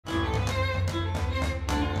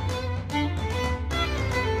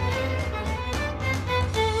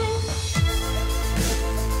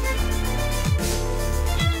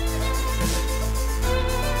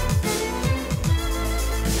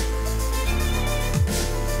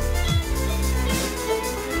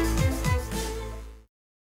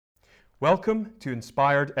Welcome to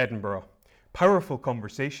Inspired Edinburgh, powerful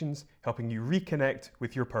conversations helping you reconnect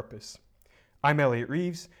with your purpose. I'm Elliot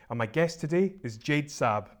Reeves, and my guest today is Jade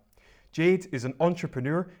Saab. Jade is an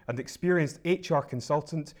entrepreneur and experienced HR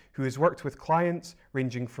consultant who has worked with clients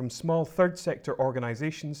ranging from small third sector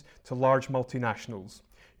organisations to large multinationals.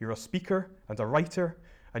 You're a speaker and a writer,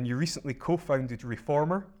 and you recently co-founded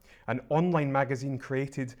Reformer, an online magazine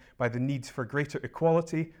created by the need for greater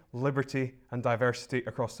equality, liberty and diversity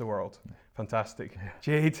across the world. Fantastic. Yeah.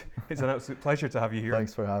 Jade, it's an absolute pleasure to have you here.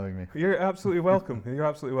 Thanks for having me. You're absolutely welcome. You're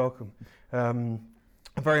absolutely welcome. I'm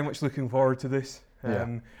very much looking forward to this.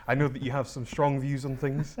 I know that you have some strong views on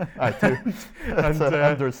things. I do. That's an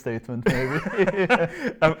understatement, maybe.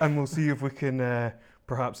 and we'll see if we can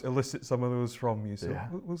perhaps elicit some of those from you. So yeah.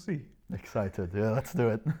 We'll see. Excited. Yeah, let's do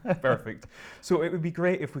it. Perfect. So it would be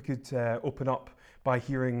great if we could open up by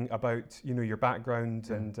hearing about your background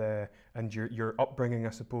and your upbringing, I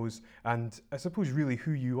suppose, and I suppose really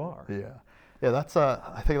who you are. Yeah.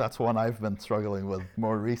 I think that's one I've been struggling with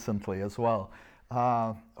more recently as well.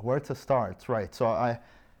 Where to start? Right. So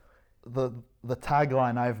the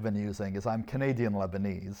tagline I've been using is I'm Canadian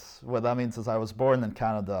Lebanese. What that means is I was born in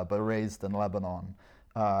Canada but raised in Lebanon.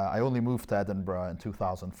 I only moved to Edinburgh in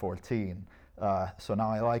 2014, so now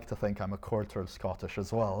I like to think I'm a quarter Scottish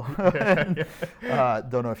as well.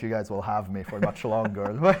 Don't know if you guys will have me for much longer.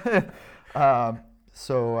 A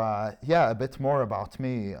bit more about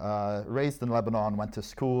me. Raised in Lebanon, went to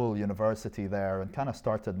school, university there, and kind of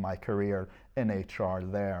started my career in HR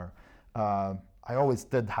there. I always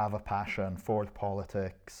did have a passion for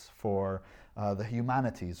politics, for the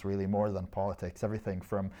humanities, really, more than politics. Everything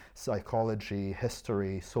from psychology,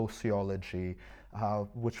 history, sociology,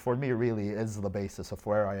 which for me really is the basis of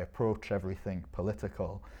where I approach everything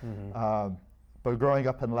political. Mm-hmm. But growing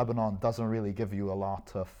up in Lebanon doesn't really give you a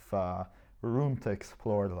lot of room to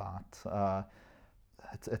explore that.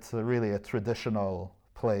 It's really a traditional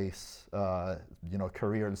place.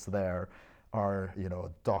 Careers there are,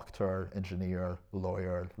 doctor, engineer,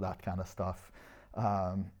 lawyer, that kind of stuff.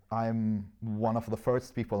 I'm one of the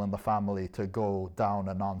first people in the family to go down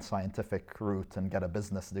a non-scientific route and get a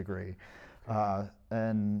business degree. That's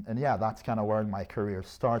kind of where my career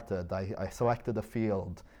started. I selected a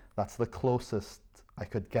field that's the closest I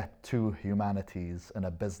could get to humanities in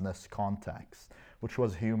a business context, which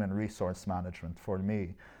was human resource management for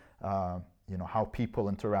me. How people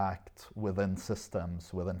interact within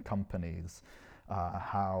systems, within companies,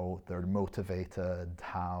 how they're motivated,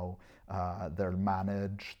 how they're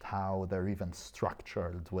managed, how they're even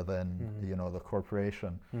structured within, the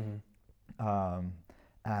corporation. Mm-hmm.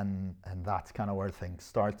 And that's kind of where things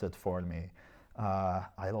started for me.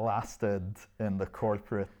 I lasted in the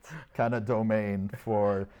corporate kind of domain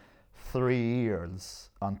for 3 years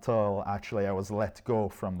until actually I was let go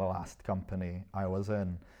from the last company I was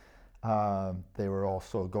in. They were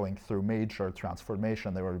also going through major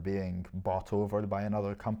transformation. They were being bought over by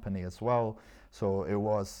another company as well. So it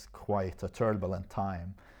was quite a turbulent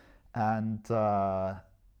time. And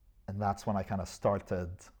that's when I kind of started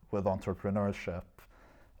with entrepreneurship.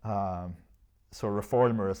 So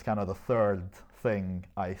Reformer is kind of the third thing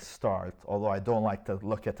I start, although I don't like to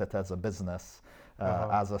look at it as a business,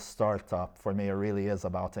 as a startup. For me, it really is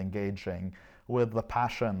about engaging with the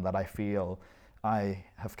passion that I feel I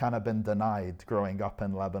have kind of been denied growing up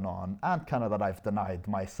in Lebanon, and kind of that I've denied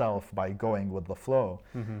myself by going with the flow.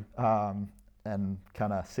 Mm-hmm. And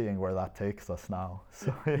kind of seeing where that takes us now.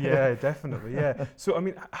 So, yeah, definitely. Yeah. So, I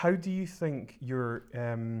mean, how do you think your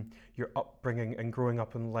upbringing and growing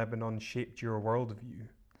up in Lebanon shaped your worldview?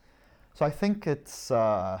 So I think it's,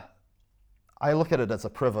 I look at it as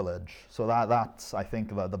a privilege. So that's, I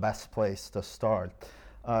think, the best place to start.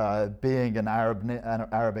 Being an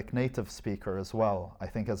Arabic native speaker as well, I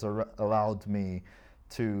think has allowed me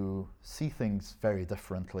to see things very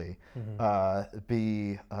differently,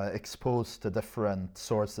 be exposed to different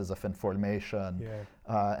sources of information,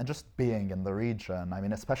 and just being in the region. I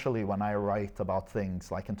mean, especially when I write about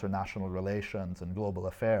things like international relations and global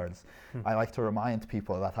affairs, I like to remind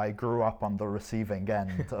people that I grew up on the receiving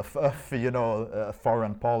end of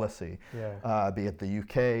foreign policy, be it the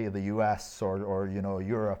UK, the US, or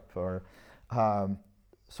Europe, or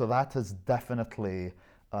so that has definitely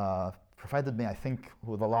provided me, I think,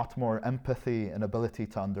 with a lot more empathy and ability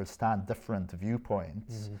to understand different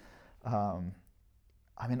viewpoints. Mm-hmm.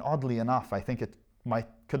 I mean, oddly enough, I think it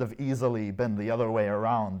could have easily been the other way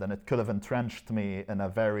around, and it could have entrenched me in a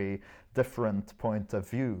very different point of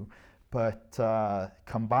view. But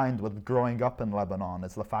combined with growing up in Lebanon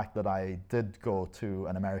is the fact that I did go to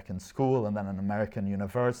an American school and then an American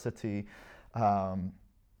university.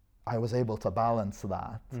 I was able to balance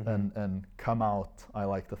that and come out, I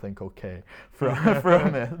like to think, okay from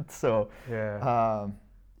from it. So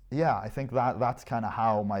yeah, I think that's kind of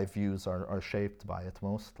how my views are shaped by it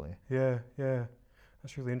mostly. Yeah, yeah.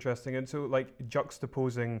 That's really interesting. And so, like,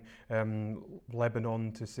 juxtaposing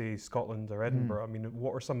Lebanon to, say, Scotland or Edinburgh, I mean,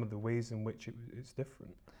 what are some of the ways in which it's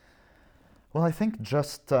different? Well, I think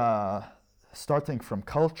just starting from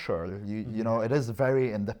culture, you know, it is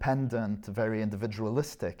very independent, very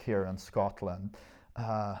individualistic here in Scotland.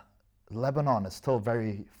 Lebanon is still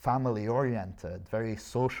very family-oriented, very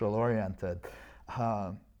social-oriented.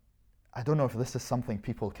 I don't know if this is something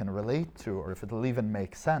people can relate to or if it'll even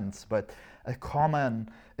make sense, but a common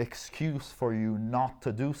excuse for you not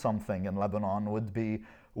to do something in Lebanon would be,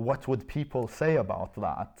 what would people say about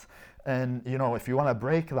that? And, you know, if you want to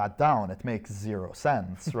break that down, it makes zero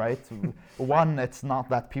sense, right? One, it's not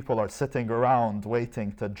that people are sitting around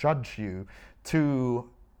waiting to judge you. Two,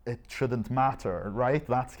 it shouldn't matter, right?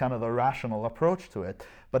 That's kind of the rational approach to it.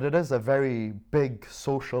 But it is a very big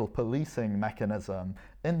social policing mechanism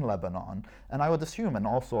in Lebanon, and I would assume in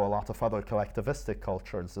also a lot of other collectivistic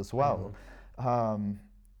cultures as well.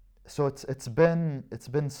 So it's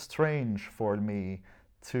been strange for me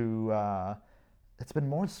to. It's been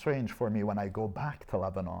more strange for me when I go back to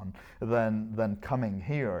Lebanon than coming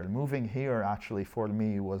here. Moving here actually for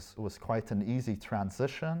me was quite an easy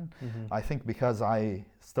transition. I think because I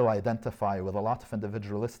still identify with a lot of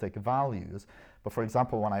individualistic values. But for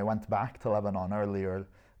example, when I went back to Lebanon earlier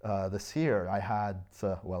this year, I had,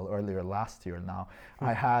 earlier last year now,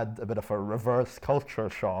 I had a bit of a reverse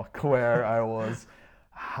culture shock where I was,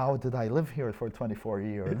 how did I live here for 24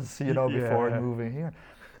 years, you know, before moving here?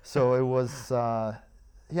 So it was,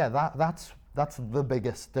 that's the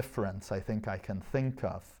biggest difference I think I can think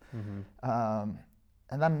of. And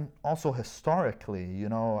then also historically, you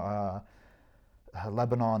know,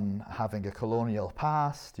 Lebanon having a colonial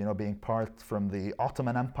past, you know, being part from the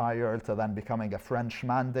Ottoman Empire to then becoming a French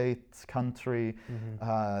mandate country.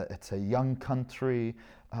 It's a young country,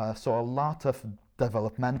 so a lot of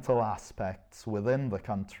developmental aspects within the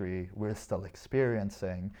country we're still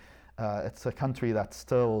experiencing. It's a country that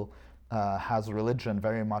still has religion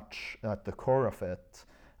very much at the core of it.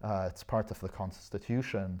 It's part of the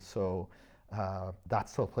constitution, so that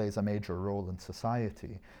still plays a major role in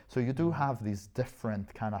society. So you do have these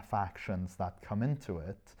different kind of factions that come into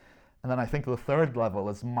it. And then I think the third level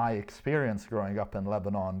is my experience growing up in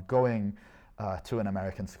Lebanon, going to an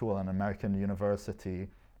American school, an American university,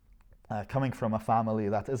 coming from a family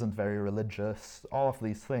that isn't very religious. All of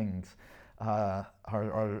these things are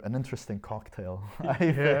an interesting cocktail, I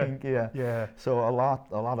think. Yeah. So a lot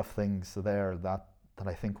of things there that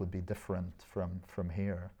I think would be different from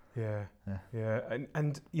here. Yeah.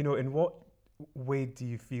 And you know, in what way do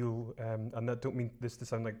you feel, and I don't mean this to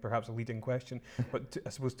sound like perhaps a leading question, but I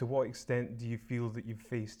suppose to what extent do you feel that you've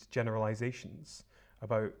faced generalizations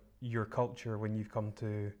about your culture when you've come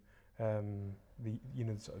to the, you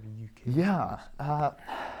know, sort of the UK? Yeah,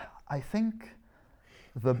 I think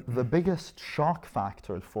the biggest shock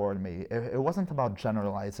factor for me, it wasn't about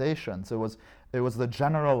generalizations. It was the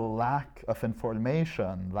general lack of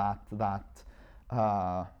information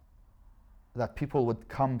that people would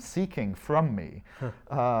come seeking from me.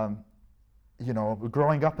 You know,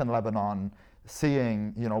 growing up in Lebanon,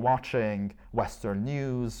 seeing, you know, watching Western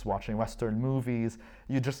news, watching Western movies,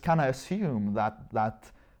 you just kind of assume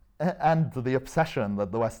that and the obsession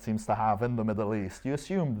that the West seems to have in the Middle East, you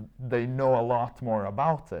assume they know a lot more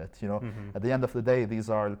about it. You know, at the end of the day,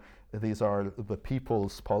 these are the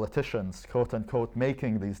people's politicians, quote unquote,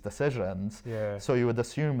 making these decisions. So you would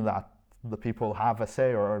assume that the people have a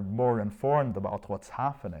say or are more informed about what's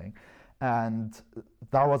happening. And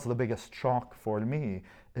that was the biggest shock for me.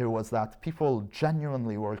 It was that people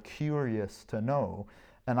genuinely were curious to know.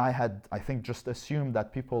 And I think, just assumed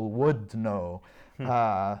that people would know,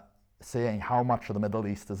 saying how much of the Middle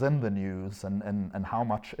East is in the news and how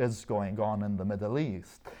much is going on in the Middle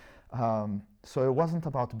East. So it wasn't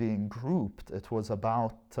about being grouped. It was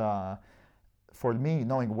about, for me,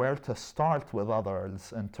 knowing where to start with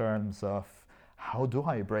others in terms of how do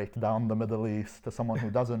I break down the Middle East to someone who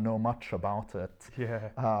doesn't know much about it?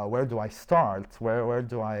 Where do I start? Where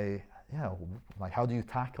do I, like, how do you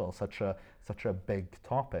tackle such a big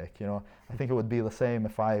topic? You know, I think it would be the same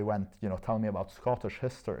if I went, you know, tell me about Scottish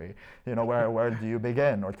history. You know, where do you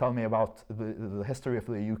begin? Or tell me about the history of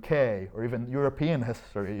the UK or even European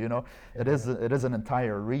history. You know, it is an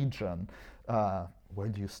entire region. Where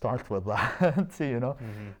do you start with that? You know,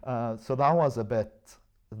 so that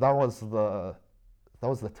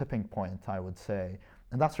was the tipping point, I would say,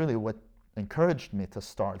 and that's really what encouraged me to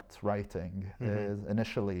start writing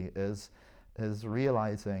is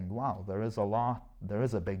realizing, wow, there is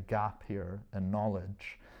a big gap here in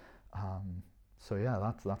knowledge. So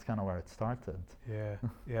yeah, that's kind of where it started.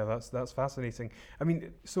 Yeah, that's fascinating. I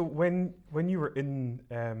mean, so when you were in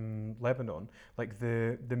Lebanon, like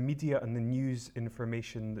the media and the news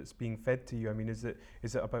information that's being fed to you, I mean, is it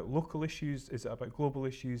about local issues? Is it about global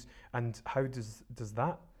issues? And how does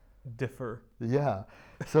that differ? Yeah,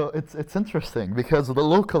 so it's interesting because the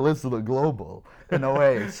local is the global in a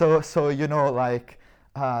way. So you know, like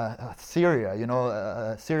Syria,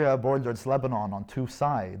 Syria borders Lebanon on two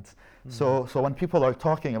sides. So when people are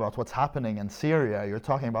talking about what's happening in Syria, you're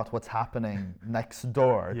talking about what's happening next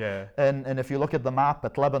door. Yeah. And if you look at the map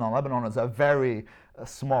at Lebanon is a very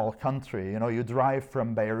small country. You drive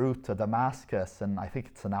from Beirut to Damascus, and I think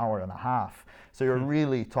it's an hour and a half. So you're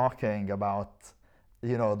really talking about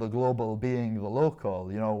the global being the local.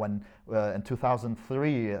 When in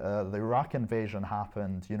 2003 the Iraq invasion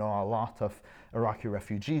happened, a lot of Iraqi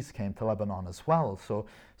refugees came to Lebanon as well.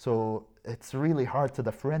 So it's really hard to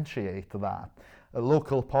differentiate that.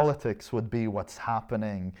 Local politics would be what's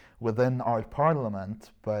happening within our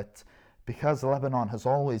parliament, but because Lebanon has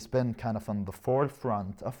always been kind of on the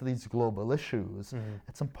forefront of these global issues,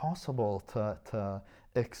 it's impossible to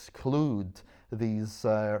exclude these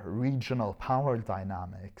regional power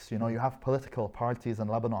dynamics. You have political parties in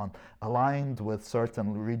Lebanon aligned with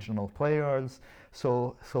certain regional players,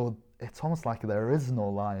 so it's almost like there is no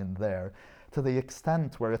line there, to the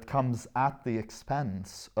extent where it comes at the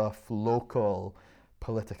expense of local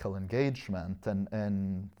political engagement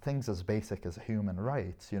and things as basic as human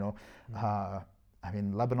rights. I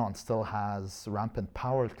mean, Lebanon still has rampant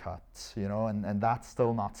power cuts, and that's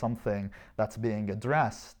still not something that's being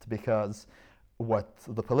addressed, because what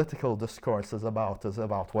the political discourse is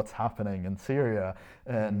about what's happening in Syria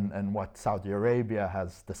and what Saudi Arabia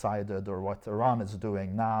has decided, or what Iran is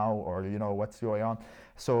doing now, or what's going on.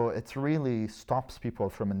 So it really stops people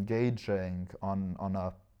from engaging on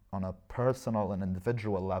a personal and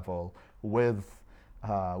individual level with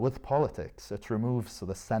politics. It removes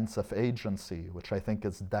the sense of agency, which I think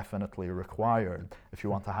is definitely required if you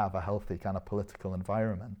want to have a healthy kind of political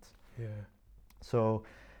environment. Yeah. So,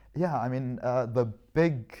 yeah, I mean, the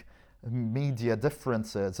big media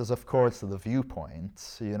differences is, of course, the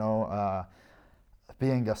viewpoints.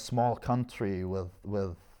 Being a small country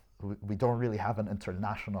we don't really have an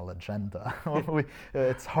international agenda.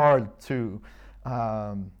 It's hard to.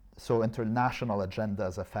 So international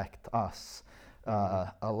agendas affect us.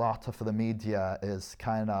 A lot of the media is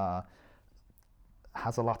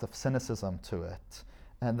has a lot of cynicism to it,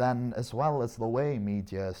 and then as well as the way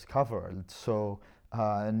media is covered. So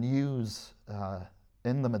news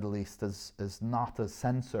in the Middle East is not as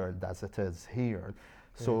censored as it is here.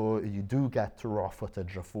 So you do get raw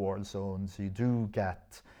footage of war zones. You do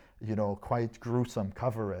get quite gruesome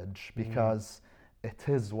coverage, because it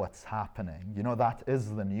is what's happening. That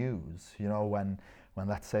is the news. When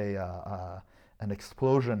let's say an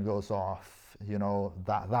explosion goes off,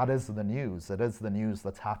 that is the news. It is the news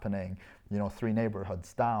that's happening, 3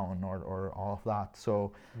 neighborhoods down, or all of that.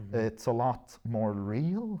 So it's a lot more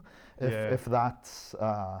real, if that's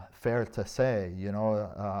fair to say.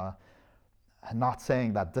 Not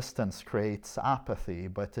saying that distance creates apathy,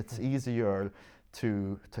 but it's easier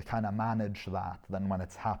to kind of manage that than when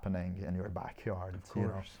it's happening in your backyard. Of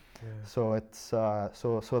course. Yeah. So it's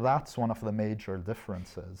so that's one of the major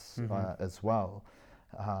differences as well.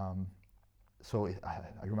 So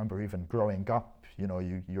I remember even growing up,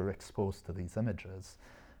 you're exposed to these images,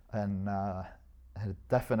 and it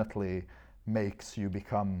definitely makes you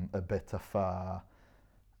become a bit of a,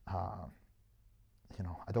 I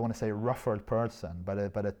don't want to say rougher person, but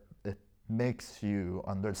it makes you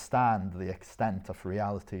understand the extent of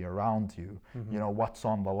reality around you. What's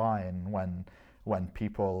on the line when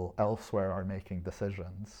people elsewhere are making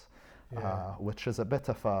decisions, which is a bit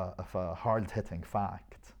of a hard-hitting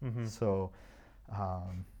fact. So,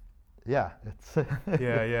 it's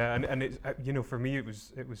and it's for me it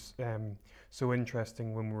was so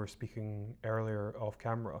interesting when we were speaking earlier off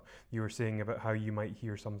camera. You were saying about how you might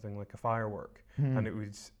hear something like a firework, and it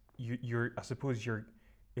was I suppose your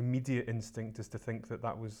immediate instinct is to think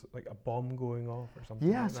that was like a bomb going off or something.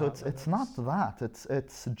 Yeah, like so that. it's not that.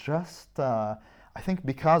 It's just I think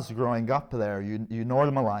because growing up there, you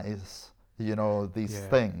normalize these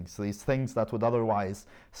things that would otherwise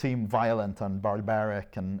seem violent and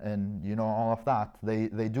barbaric and all of that.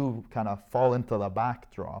 They do kind of fall into the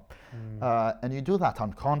backdrop, and you do that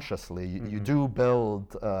unconsciously. You do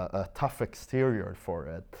build a tough exterior for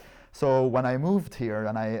it. So when I moved here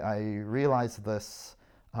and I realized this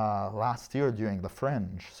last year during the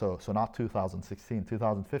Fringe, so not 2016,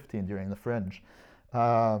 2015 during the Fringe.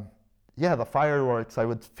 Yeah, the fireworks, I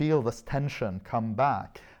would feel this tension come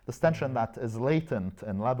back. This tension that is latent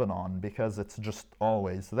in Lebanon because it's just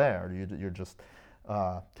always there. You're just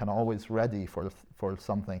kind of always ready for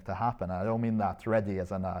something to happen. I don't mean that ready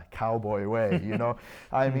as in a cowboy way, you know.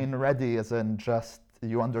 I mean ready as in just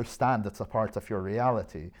you understand it's a part of your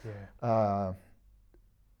reality. Yeah.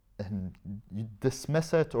 And you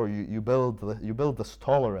dismiss it, or you build this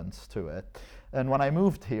tolerance to it. And when I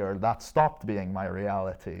moved here, that stopped being my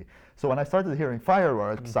reality. So when I started hearing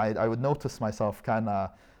fireworks, I would notice myself kind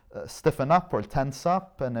of stiffen up or tense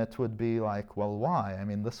up, and it would be like, well, why? I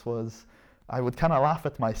mean, I would kind of laugh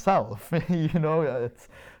at myself, you know,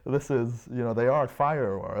 they are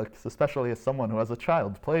fireworks, especially as someone who as a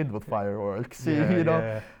child played with fireworks, you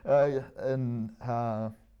know.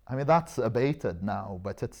 I mean, that's abated now,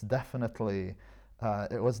 but it's definitely,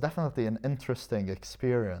 it was definitely an interesting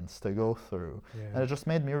experience to go through. Yeah. And it just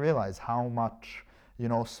made me realize how much, you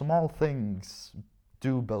know, small things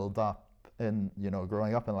do build up in, you know,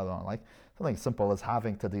 growing up in Lebanon. Like something simple as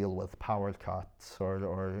having to deal with power cuts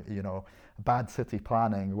or you know, bad city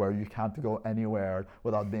planning where you can't go anywhere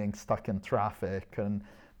without being stuck in traffic. And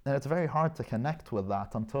it's very hard to connect with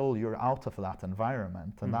that until you're out of that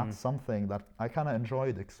environment. And that's something that I kind of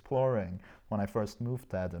enjoyed exploring when I first moved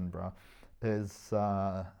to Edinburgh,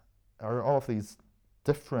 are all of these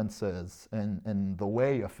differences in the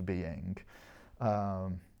way of being.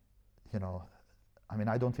 You know, I mean,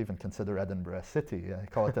 I don't even consider Edinburgh a city. I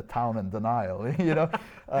call it a town in denial, you know,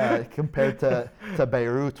 compared to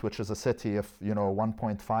Beirut, which is a city of, you know,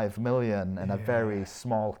 1.5 million in a very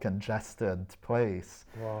small, congested place.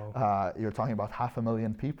 Wow. You're talking about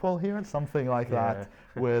 500,000 people here, something like that,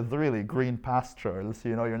 with really green pastures.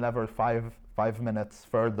 You know, you're never five minutes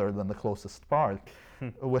further than the closest park,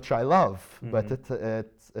 which I love. But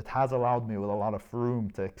it has allowed me with a lot of room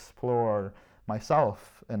to explore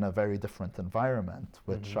myself in a very different environment,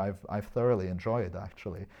 which I've thoroughly enjoyed,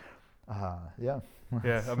 actually. Yeah,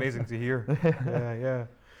 amazing to hear. Yeah.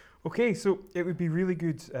 Okay, so it would be really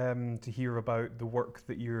good to hear about the work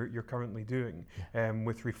that you're currently doing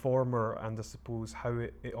with Reformer, and I suppose how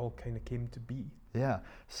it all kind of came to be. Yeah,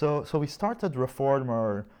 so we started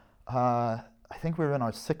Reformer, I think we're in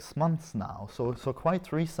our 6 months now, so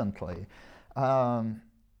quite recently.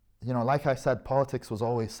 You know, like I said, politics was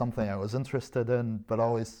always something I was interested in, but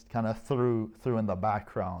always kind of threw in the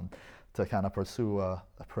background to kind of pursue a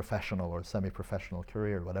professional or semi-professional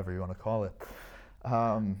career, whatever you want to call it.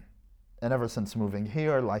 And ever since moving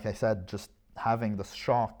here, like I said, just having the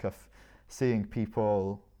shock of seeing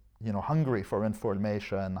people, you know, hungry for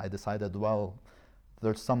information, I decided, well,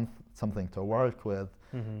 there's something to work with.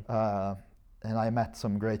 And I met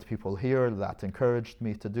some great people here that encouraged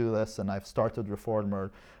me to do this, and I've started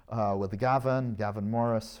Reformer with Gavin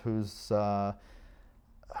Morris, who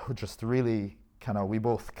just really kind of, we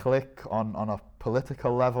both click on a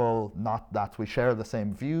political level, not that we share the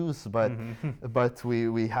same views, but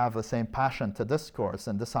we have the same passion to discourse,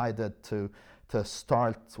 and decided to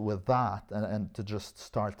start with that and to just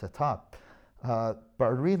start it up.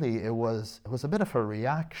 But really it was a bit of a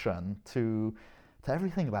reaction to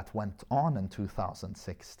everything that went on in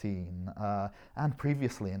 2016 and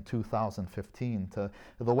previously in 2015, to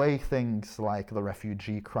the way things like the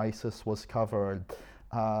refugee crisis was covered,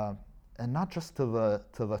 and not just to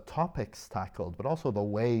the topics tackled, but also the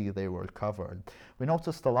way they were covered. We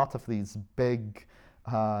noticed a lot of these big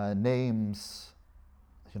names,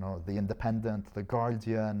 you know, The Independent, The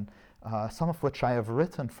Guardian, some of which I have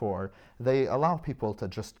written for. They allow people to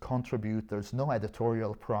just contribute. There's no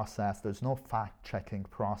editorial process, there's no fact-checking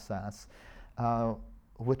process,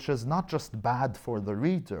 which is not just bad for the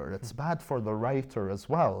reader, it's bad for the writer as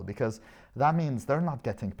well, because that means they're not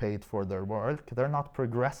getting paid for their work, they're not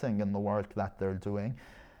progressing in the work that they're doing,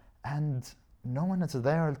 and no one is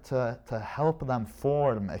there to help them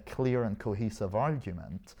form a clear and cohesive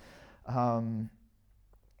argument.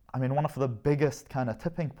 I mean, one of the biggest kind of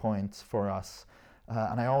tipping points for us,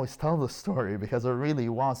 and I always tell this story because it really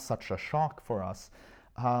was such a shock for us.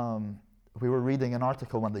 We were reading an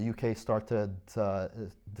article when the UK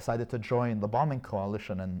decided to join the bombing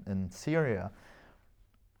coalition in Syria.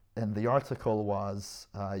 And the article was,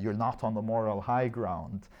 you're not on the moral high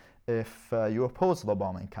ground if you oppose the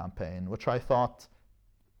bombing campaign, which I thought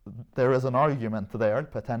there is an argument there,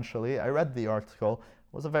 potentially. I read the article,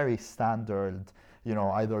 it was a very standard, you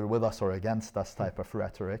know, either with us or against us type of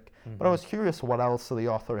rhetoric. But I was curious what else the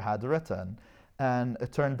author had written. And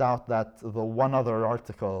it turned out that the one other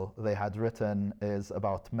article they had written is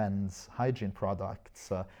about men's hygiene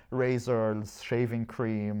products, razors, shaving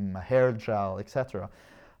cream, hair gel, etc.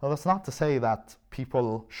 Well, that's not to say that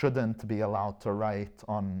people shouldn't be allowed to write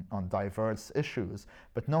on diverse issues,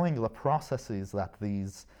 but knowing the processes that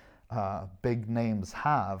these big names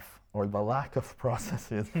have, or the lack of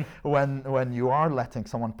processes, when you are letting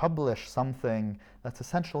someone publish something that's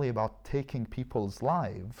essentially about taking people's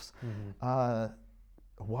lives,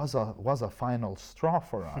 was a final straw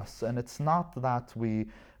for us. And it's not that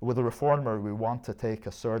with a Reformer, we want to take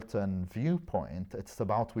a certain viewpoint. It's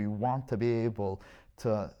about we want to be able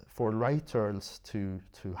for writers to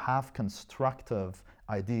have constructive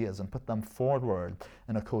ideas and put them forward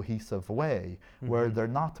in a cohesive way, where they're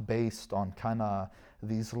not based on kind of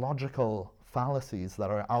these logical fallacies that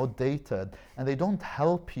are outdated, and they don't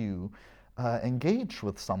help you engage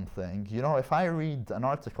with something. You know, if I read an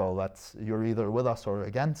article that's you're either with us or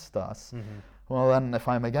against us, well, then if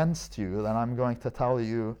I'm against you, then I'm going to tell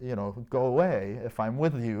you, go away. If I'm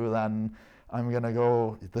with you, then I'm going to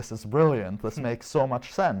go, this is brilliant, this makes so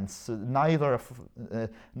much sense. In neither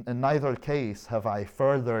case have I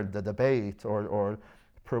furthered the debate or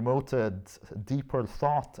promoted deeper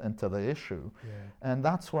thought into the issue. And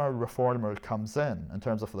that's where Reformer comes in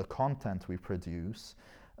terms of the content we produce,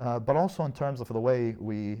 but also in terms of the way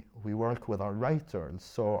we work with our writers.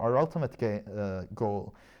 So our ultimate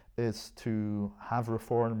goal is to have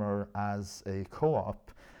Reformer as a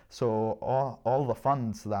co-op. So all the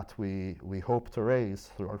funds that we hope to raise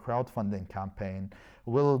through our crowdfunding campaign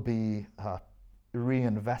will be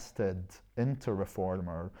reinvested into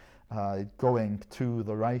Reformer, going to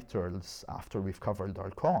the writers after we've covered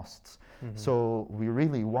our costs. So we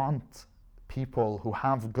really want people who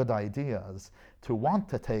have good ideas to want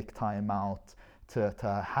to take time out, to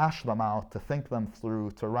hash them out, to think them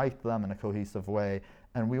through, to write them in a cohesive way,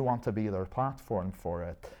 and we want to be their platform for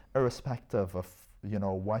it, irrespective of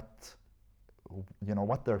what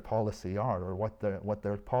their policy are or what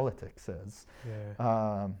their politics is.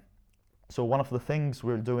 So one of the things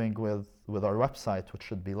we're doing with our website, which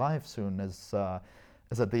should be live soon, is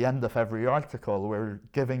at the end of every article, we're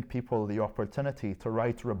giving people the opportunity to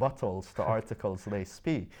write rebuttals to articles they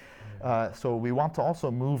speak. So we want to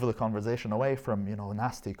also move the conversation away from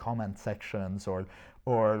nasty comment sections or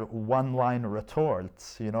one-line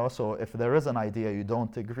retorts. So if there is an idea you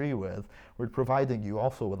don't agree with, we're providing you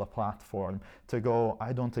also with a platform to go,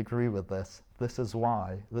 I don't agree with this. This is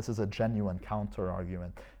why. This is a genuine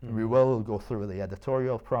counter-argument. We will go through the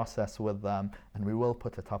editorial process with them, and we will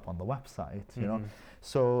put it up on the website.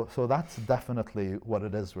 So that's definitely what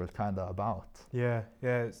it is we're kind of about.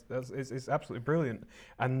 It's absolutely brilliant.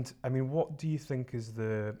 And I mean, what do you think is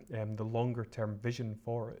the longer-term vision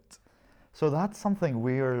for it? So that's something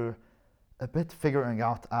we're a bit figuring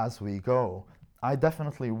out as we go. I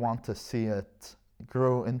definitely want to see it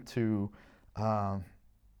grow into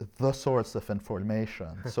the source of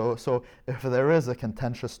information. So if there is a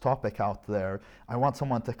contentious topic out there, I want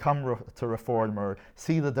someone to come to Reformer,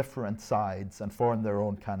 see the different sides, and form their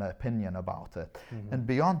own kind of opinion about it. And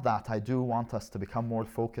beyond that, I do want us to become more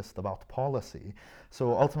focused about policy.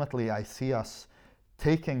 So ultimately, I see us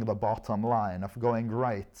taking the bottom line of going,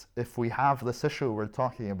 right, if we have this issue we're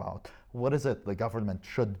talking about, what is it the government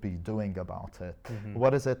should be doing about it?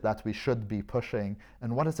 What is it that we should be pushing?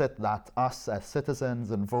 And what is it that us as citizens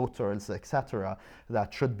and voters, etc.,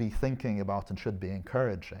 that should be thinking about and should be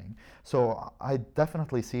encouraging? So I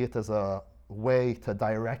definitely see it as a way to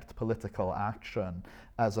direct political action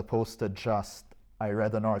as opposed to just, I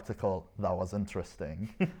read an article that was interesting.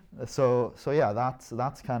 So yeah,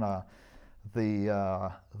 that's kind of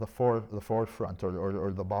the forefront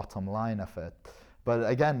or the bottom line of it. But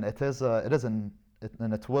again, it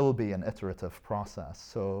will be an iterative process.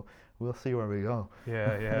 So we'll see where we go.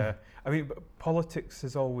 I mean, politics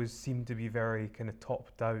has always seemed to be very kind of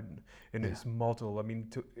top down in its model. I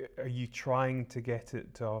mean, are you trying to get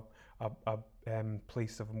it to a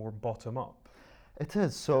place of more bottom up? It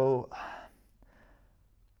is. So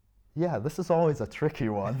yeah, this is always a tricky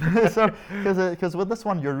one. Because with this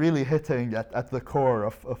one, you're really hitting at the core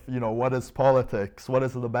of what is politics, what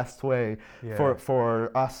is the best way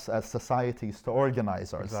for us as societies to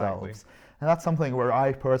organize ourselves. Exactly. And that's something where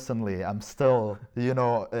I personally am still,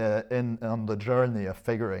 on the journey of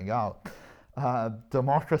figuring out.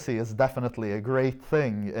 Democracy is definitely a great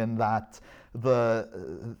thing in that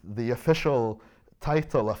the official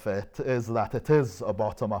title of it is that it is a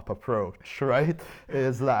bottom-up approach, right?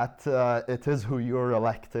 Is that it is who you're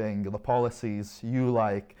electing, the policies you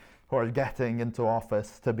like, who are getting into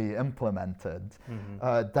office to be implemented.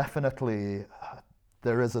 Definitely,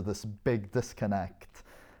 there is this big disconnect.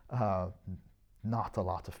 Not a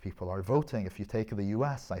lot of people are voting. If you take the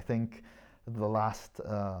US, I think the last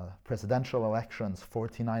presidential elections,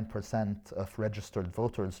 49% of registered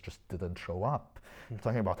voters just didn't show up. We're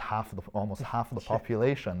talking about almost half the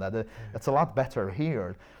population. It's a lot better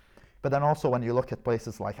here. But then also when you look at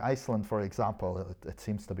places like Iceland, for example, it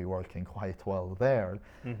seems to be working quite well there.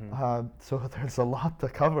 So there's a lot to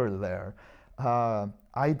cover there.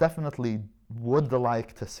 I definitely would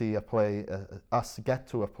like to see us get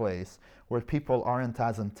to a place where people aren't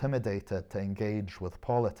as intimidated to engage with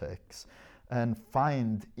politics and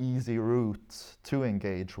find easy routes to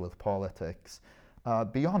engage with politics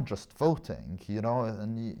beyond just voting,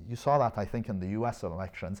 and you saw that, I think, in the US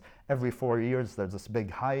elections. Every 4 years there's this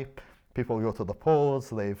big hype. People go to the polls,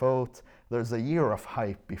 they vote. There's a year of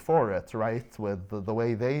hype before it, right, with the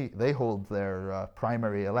way they hold their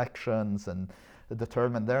primary elections and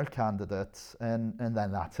determine their candidates, and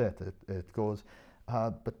then that's it. It goes.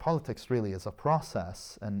 But politics really is a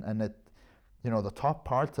process, and it, the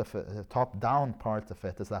top-down part of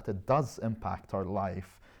it is that it does impact our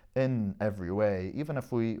life in every way, even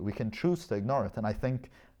if we can choose to ignore it. And I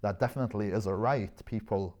think that definitely is a right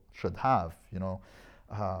people should have.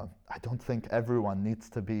 I don't think everyone needs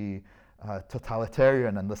to be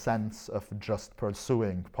totalitarian in the sense of just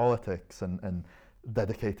pursuing politics and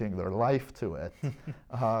dedicating their life to it.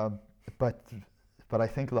 But I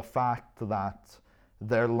think the fact that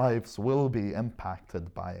their lives will be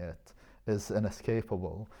impacted by it is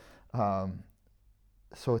inescapable.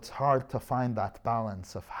 So it's hard to find that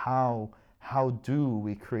balance of how do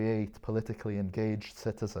we create politically engaged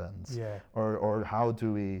citizens, or how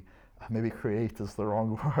do we, maybe create is the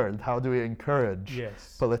wrong word, how do we encourage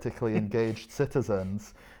politically engaged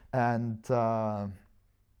citizens, and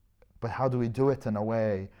but how do we do it in a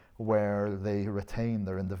way where they retain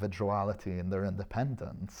their individuality and their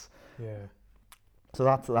independence? So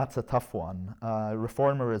that's a tough one.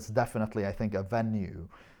 Reformer is definitely, I think, a venue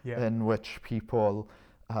in which people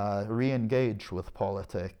re-engage with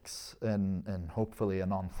politics in hopefully a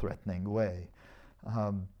non-threatening way.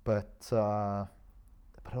 But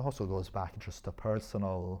it also goes back just to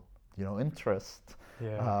personal, interest.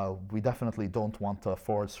 We definitely don't want to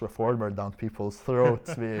force Reformer down people's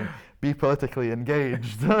throats, be politically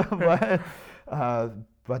engaged.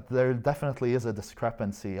 But there definitely is a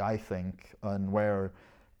discrepancy, I think, on where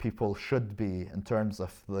people should be in terms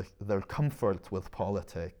of their comfort with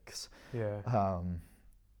politics,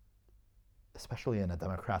 especially in a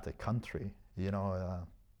democratic country.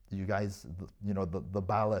 You guys, the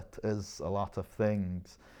ballot is a lot of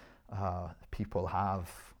things. People have,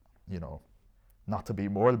 not to be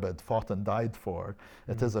morbid, fought and died for.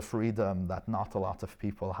 It is a freedom that not a lot of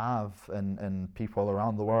people have, and people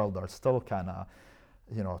around the world are still kind of,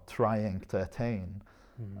 trying to attain.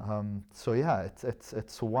 So yeah,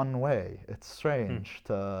 it's one way. It's strange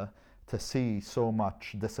to see so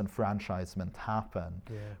much disenfranchisement happen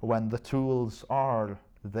when the tools are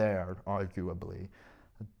there, arguably.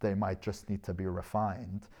 They might just need to be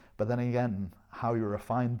refined. But then again, how you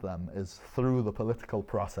refine them is through the political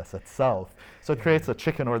process itself. So it creates a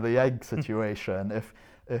chicken or the egg situation.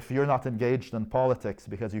 If you're not engaged in politics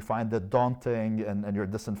because you find it daunting and you're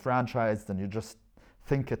disenfranchised and you just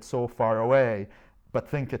think it's so far away, but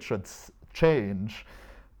think it should change,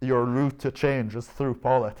 your route to change is through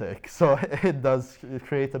politics. So it does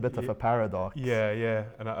create a bit of a paradox.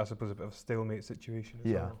 And I suppose a bit of a stalemate situation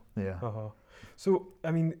as well. So,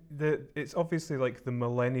 I mean, it's obviously like the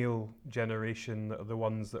millennial generation that are the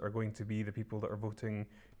ones that are going to be the people that are voting,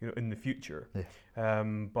 in the future.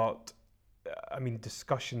 But, I mean,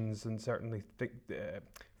 discussions and certainly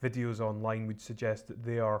videos online would suggest that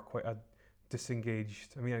they are quite a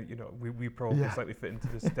disengaged. I mean, we probably slightly fit into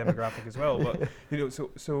this demographic as well. But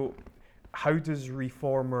so how does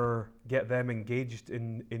Reformer get them engaged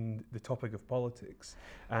in the topic of politics?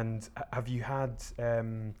 And have you had,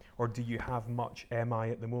 or do you have much MI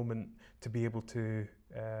at the moment to be able to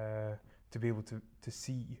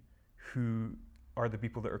see who are the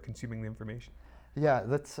people that are consuming the information? Yeah,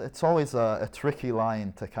 it's always a tricky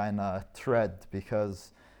line to kind of tread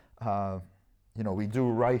because we do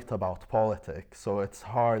write about politics, so it's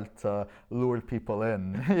hard to lure people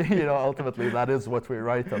in. Ultimately that is what we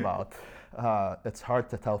write about. It's hard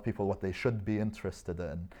to tell people what they should be interested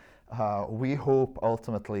in. We hope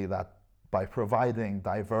ultimately that by providing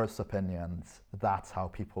diverse opinions, that's how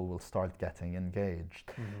people will start getting engaged.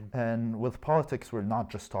 And with politics, we're not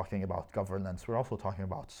just talking about governance, we're also talking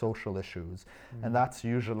about social issues. And that's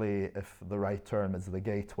usually, if the right term is, the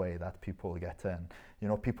gateway that people get in.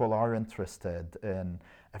 People are interested in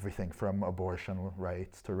everything from abortion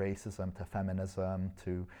rights to racism to feminism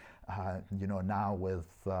to now with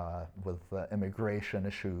immigration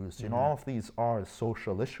issues. All of these are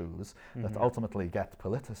social issues that ultimately get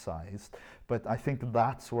politicized. But I think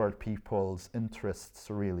that's where people's interests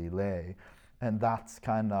really lay, and that's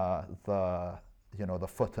kind of the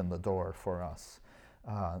foot in the door for us.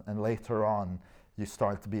 And later on, you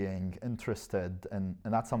start being interested, and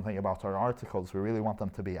that's something about our articles. We really want them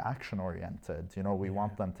to be action-oriented. We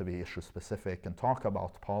want them to be issue-specific and talk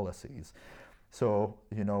about policies. So,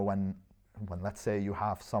 when let's say you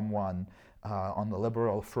have someone on the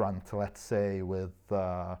liberal front, let's say with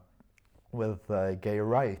gay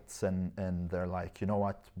rights, and they're like,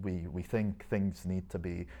 we think things need to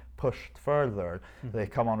be pushed further. They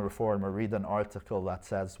come on Reform or read an article that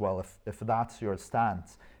says, well, if that's your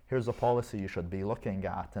stance, here's a policy you should be looking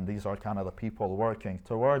at, and these are kind of the people working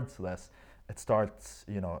towards this. It starts,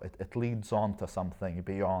 it leads on to something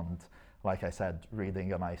beyond, like I said,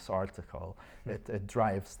 reading a nice article. It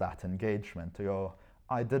drives that engagement to go,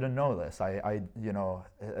 I didn't know this.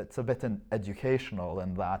 It's a bit educational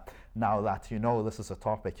in that now that this is a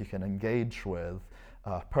topic you can engage with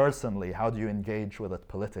personally, how do you engage with it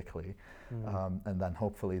politically? And then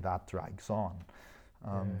hopefully that drags on.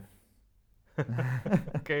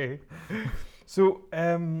 Okay. So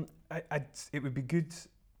it would be good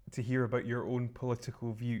to hear about your own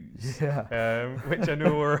political views, which I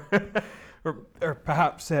know are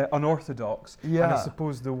perhaps unorthodox. Yeah. And I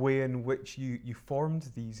suppose the way in which you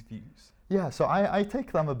formed these views. Yeah, so I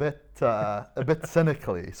take them a bit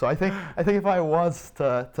cynically. So I think if I was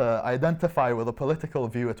to identify with a political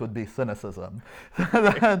view, it would be cynicism,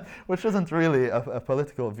 which isn't really a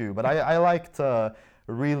political view. But I like to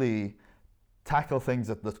really tackle things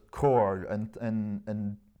at the core,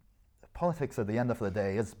 and politics at the end of the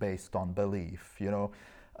day is based on belief.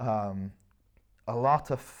 A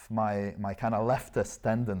lot of my kind of leftist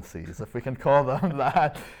tendencies, if we can call them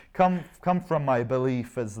that, come from my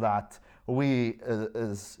belief is that we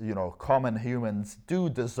as common humans do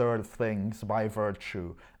deserve things by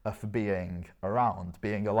virtue of being around,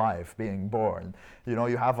 being alive, being born.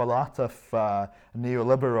 You have a lot of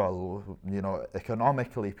neoliberal,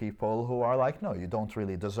 economically people who are like, no, you don't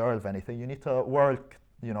really deserve anything. You need to work,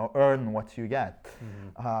 earn what you get.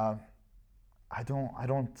 I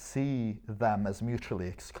don't see them as mutually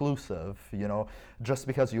exclusive. Just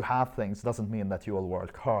because you have things doesn't mean that you will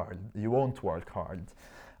work hard. You won't work hard.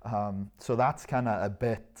 So that's kind of a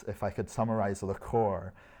bit, if I could summarize the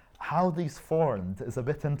core. How these formed is a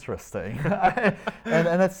bit interesting.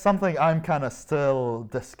 and it's something I'm kind of still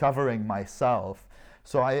discovering myself.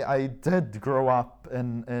 So I did grow up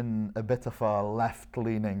in a bit of a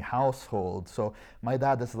left-leaning household. So my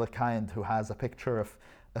dad is the kind who has a picture of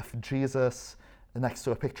Jesus next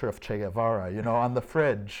to a picture of Che Guevara, on the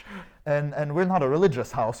fridge. And we're not a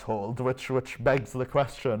religious household, which begs the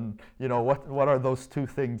question, what are those two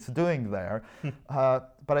things doing there?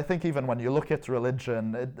 But I think even when you look at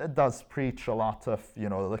religion, it does preach a lot of,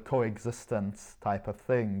 the coexistence type of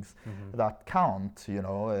things that count.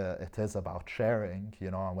 It is about sharing.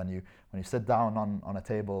 When you sit down on a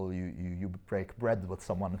table, you break bread with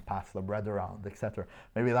someone and pass the bread around, etc.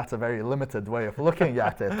 Maybe that's a very limited way of looking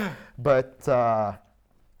at it, but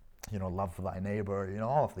love thy neighbor.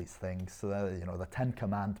 All of these things. The Ten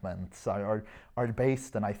Commandments are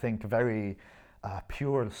based in, I think, very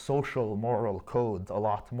pure social moral code, a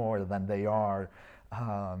lot more than they are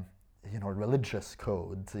religious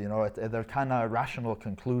code. They're kind of rational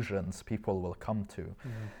conclusions people will come to.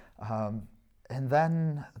 And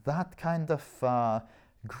then that kind of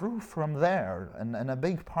grew from there, and a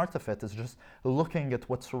big part of it is just looking at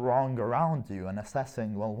what's wrong around you and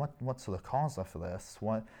assessing, well, what's the cause of this?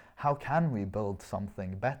 How can we build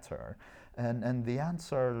something better? And the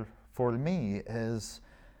answer for me is,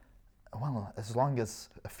 well, as long as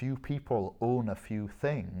a few people own a few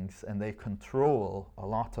things and they control a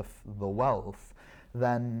lot of the wealth,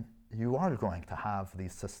 then you are going to have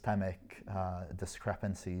these systemic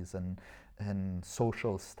discrepancies in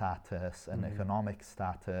social status and economic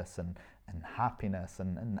status and happiness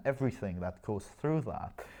and everything that goes through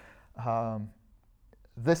that.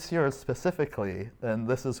 This year specifically, and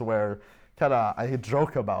this is where I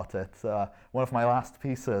joke about it, one of my last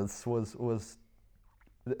pieces was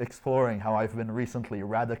exploring how I've been recently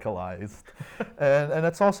radicalized. and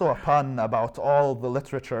it's also a pun about all the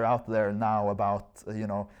literature out there now about,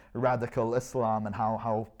 radical Islam and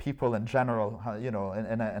how people in general, in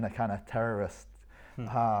a kind of terrorist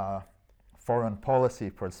foreign policy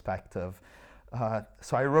perspective.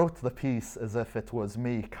 So I wrote the piece as if it was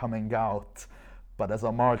me coming out, but as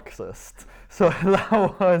a Marxist. So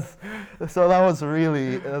that was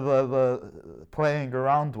really the playing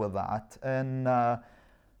around with that, and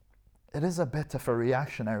it is a bit of a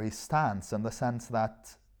reactionary stance in the sense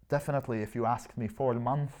that definitely if you asked me 4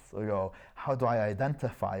 months ago, how do I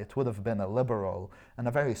identify, it would have been a liberal, and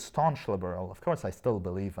a very staunch liberal. Of course, I still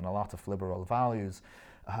believe in a lot of liberal values,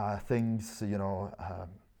 things,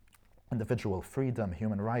 individual freedom,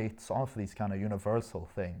 human rights, all of these kind of universal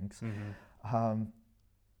things.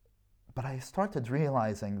 But I started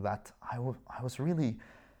realizing that I was really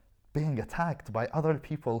being attacked by other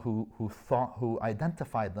people who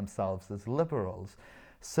identified themselves as liberals,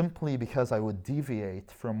 simply because I would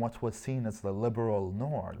deviate from what was seen as the liberal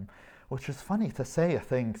norm. Which is funny to say a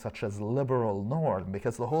thing such as liberal norm,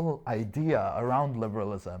 because the whole idea around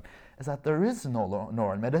liberalism is that there is no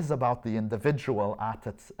norm. It is about the individual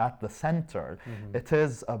at the center. It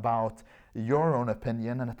is about your own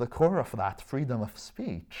opinion, and at the core of that, freedom of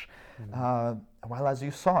speech. Well, as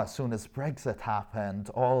you saw, as soon as Brexit happened,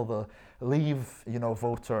 all the Leave,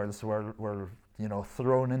 voters were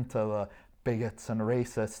thrown into the bigots and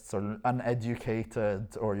racists or uneducated,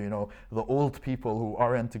 or the old people who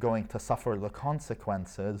aren't going to suffer the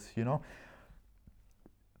consequences.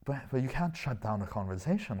 But you can't shut down a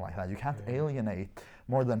conversation like that. You can't alienate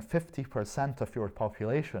more than 50% of your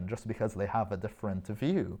population just because they have a different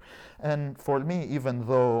view. And for me, even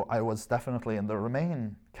though I was definitely in the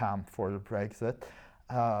Remain camp for Brexit,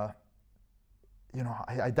 I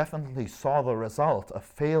definitely saw the result of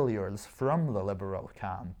failures from the liberal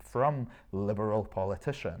camp, from liberal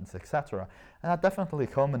politicians, etc. And that definitely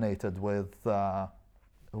culminated with the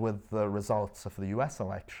results of the US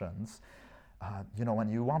elections. When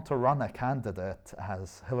you want to run a candidate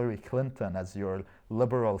as Hillary Clinton, as your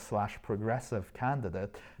liberal/progressive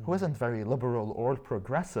candidate, who isn't very liberal or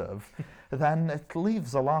progressive, then it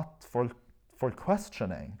leaves a lot for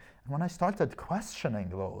questioning. And when I started questioning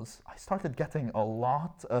those, I started getting a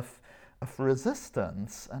lot of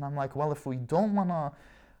resistance. And I'm like, well, if we don't want to,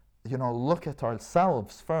 look at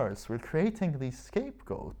ourselves first, we're creating these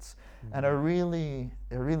scapegoats. And it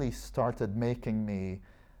really started making me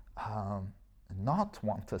not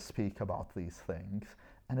want to speak about these things.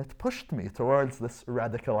 And it pushed me towards this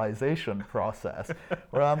radicalization process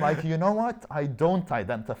where I'm like, you know what? I don't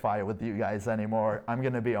identify with you guys anymore. I'm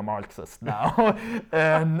going to be a Marxist now.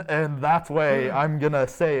 and that way, I'm going to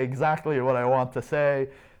say exactly what I want to say,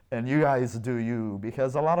 and you guys do you.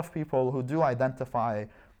 Because a lot of people who do identify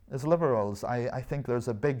as liberals, I think there's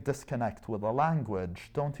a big disconnect with the language,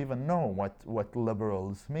 don't even know what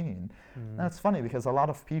liberals mean. And it's funny because a lot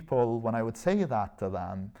of people, when I would say that to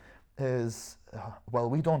them, is, well,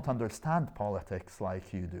 we don't understand politics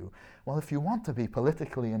like you do. Well, if you want to be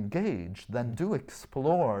politically engaged, then do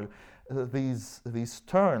explore these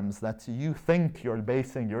terms that you think you're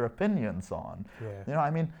basing your opinions on.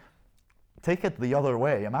 Take it the other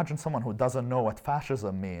way. Imagine someone who doesn't know what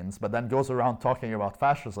fascism means, but then goes around talking about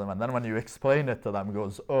fascism, and then when you explain it to them,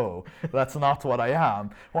 goes, oh, that's not what I am.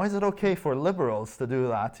 Why is it okay for liberals to do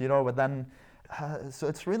that? But then, so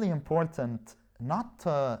it's really important not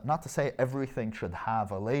to say everything should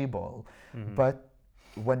have a label, but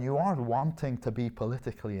when you are wanting to be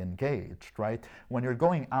politically engaged, right? When you're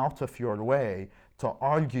going out of your way to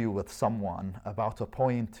argue with someone about a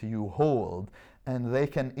point you hold, and they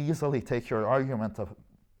can easily take your argument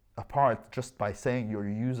apart just by saying you're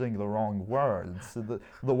using the wrong words.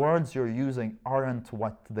 The words you're using aren't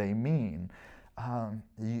what they mean.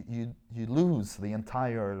 You lose the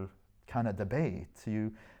entire kind of debate.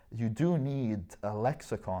 You do need a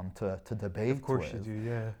lexicon to debate with. Of course you do,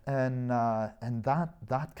 yeah. And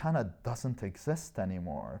that kind of doesn't exist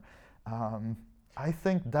anymore. I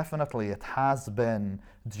think definitely it has been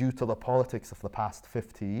due to the politics of the past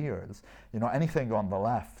 50 years. Anything on the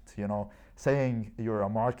left, saying you're a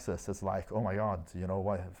Marxist is like, oh my God,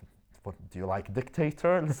 what do you like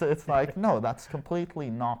dictators? It's like, no, that's completely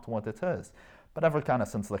not what it is. But ever kind of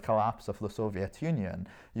since the collapse of the Soviet Union,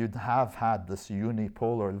 you'd have had this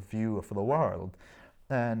unipolar view of the world,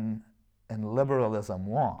 and liberalism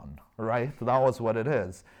won, right? That was what it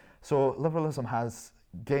is. So liberalism has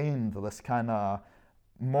gained this kind of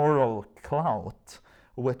moral clout,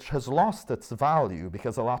 which has lost its value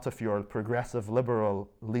because a lot of your progressive liberal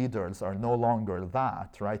leaders are no longer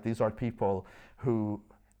that, right? These are people who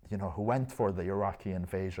went for the Iraqi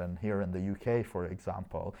invasion here in the UK, for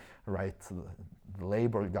example, right? The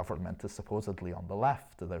Labour government is supposedly on the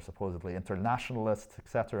left, they're supposedly internationalists,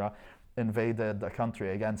 etc., invaded a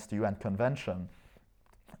country against UN convention.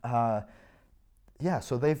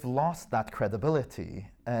 So they've lost that credibility,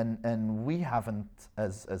 and we haven't,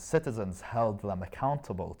 as citizens, held them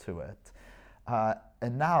accountable to it.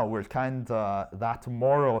 And now we're that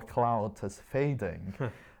moral cloud is fading.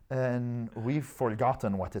 And we've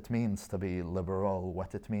forgotten what it means to be liberal,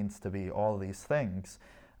 what it means to be all these things.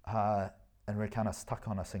 And we're kind of stuck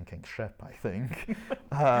on a sinking ship, I think.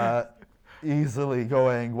 Easily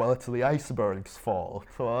going, well, it's the iceberg's fault.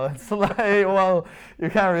 Well, it's like, well, you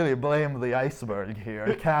can't really blame the iceberg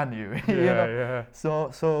here, can you? Yeah. So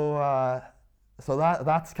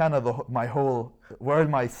that's kind of my whole, where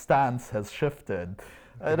my stance has shifted.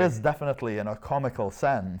 It is definitely in a comical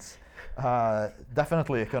sense.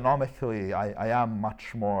 Definitely economically, I am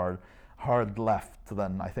much more hard left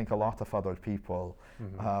than I think a lot of other people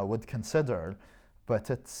would consider. But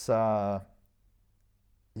it's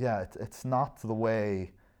not the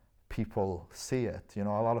way people see it. A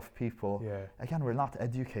lot of people, again, we're not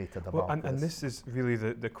educated about this. And this is really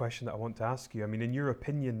the question that I want to ask you. I mean, in your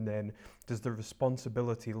opinion then, does the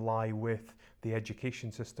responsibility lie with the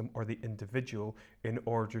education system or the individual in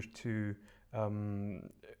order to,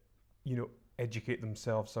 educate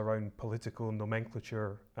themselves around political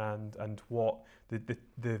nomenclature and what the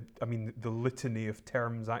litany of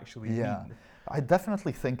terms actually mean? I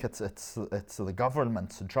definitely think it's the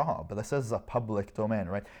government's job. This is a public domain,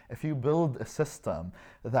 right? If you build a system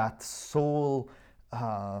that sole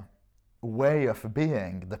way of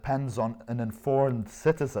being depends on an informed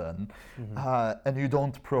citizen, and you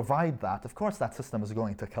don't provide that, of course that system is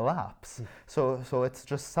going to collapse. So it's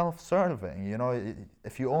just self-serving.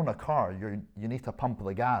 If you own a car, you need to pump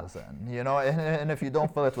the gas in, and if you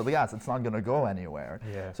don't fill it with gas, it's not going to go anywhere.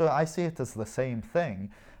 So I see it as the same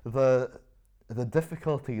thing. The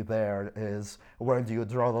difficulty there is, where do you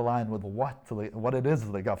draw the line with what it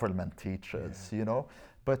is the government teaches,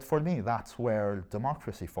 But for me, that's where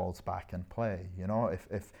democracy falls back in play.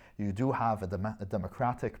 If you do have a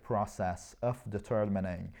democratic process of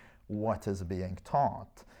determining what is being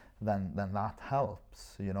taught, then that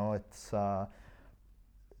helps. These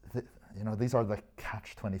are the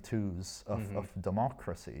catch-22s of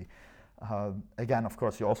democracy. Again, of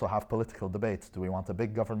course, you also have political debates. Do we want a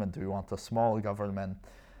big government? Do we want a small government?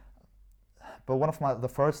 But one of the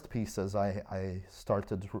first pieces I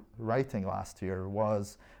started writing last year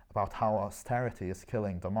was about how austerity is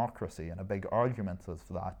killing democracy. And a big argument of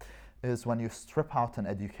that is, when you strip out an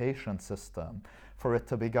education system, for it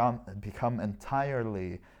to become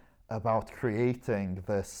entirely about creating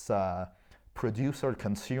this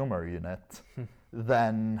producer-consumer unit,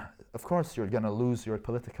 then of course you're going to lose your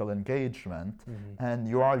political engagement, and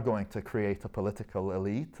you are going to create a political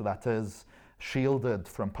elite that is shielded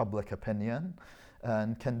from public opinion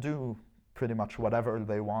and can do pretty much whatever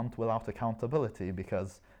they want without accountability,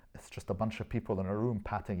 because it's just a bunch of people in a room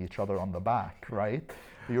patting each other on the back, right?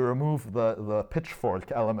 You remove the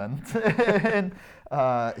pitchfork element, and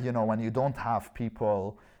when you don't have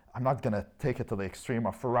people, I'm not going to take it to the extreme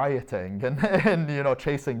of rioting and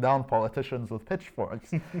chasing down politicians with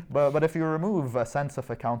pitchforks, but if you remove a sense of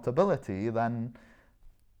accountability, then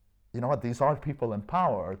these are people in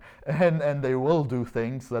power, and they will do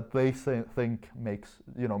things that they think makes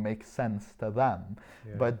sense to them,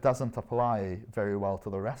 but doesn't apply very well to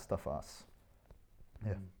the rest of us.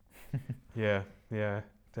 Yeah,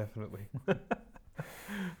 definitely.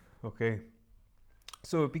 Okay.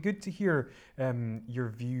 So it'd be good to hear your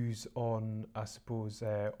views on, I suppose,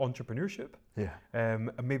 entrepreneurship. And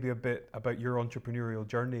maybe a bit about your entrepreneurial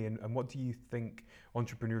journey, and what do you think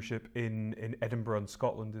entrepreneurship in Edinburgh and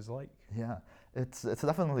Scotland is like? Yeah, it's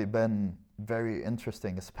definitely been very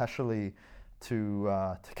interesting, especially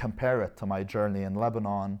to compare it to my journey in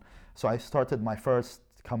Lebanon. So I started my first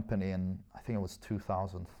company in, I think it was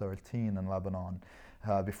 2013 in Lebanon,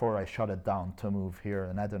 before I shut it down to move here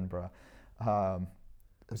in Edinburgh.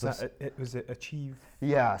 Was it Achieve?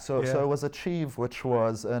 Yeah, so it was Achieve, which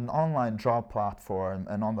was an online job platform,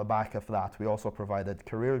 and on the back of that we also provided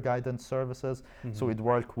career guidance services. So we'd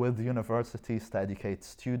work with universities to educate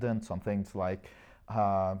students on things like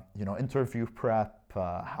interview prep,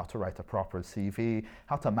 how to write a proper CV,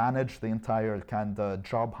 how to manage the entire kind of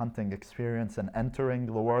job hunting experience and entering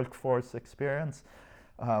the workforce experience,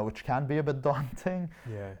 which can be a bit daunting.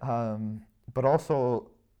 But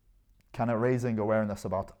also kind of raising awareness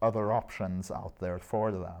about other options out there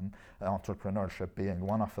for them, entrepreneurship being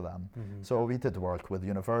one of them. So we did work with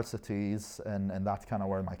universities, and that's kind of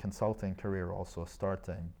where my consulting career also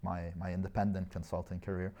started, my independent consulting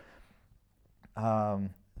career.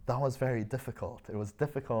 That was very difficult. It was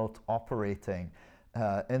difficult operating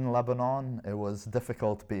in Lebanon. It was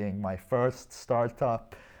difficult being my first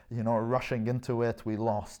startup. Rushing into it, we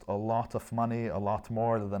lost a lot of money, a lot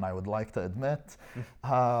more than I would like to admit.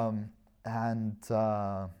 It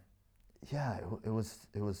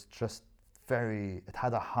was just it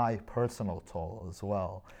had a high personal toll as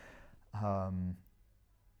well.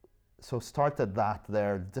 So started that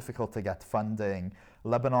there, difficult to get funding.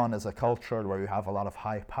 Lebanon is a culture where you have a lot of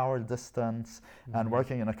high power distance, and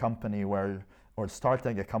working in a company or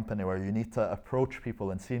starting a company where you need to approach people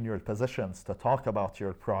in senior positions to talk about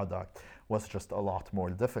your product was just a lot more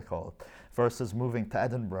difficult. Versus moving to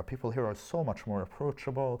Edinburgh, people here are so much more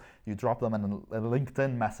approachable. You drop them in a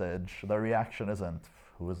LinkedIn message, the reaction isn't,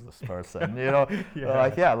 who is this person? You know,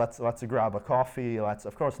 like, yeah, let's grab a coffee.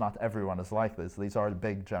 Of course, not everyone is like this. These are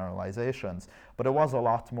big generalizations, but it was a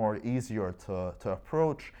lot more easier to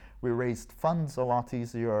approach. We raised funds a lot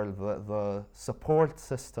easier. The support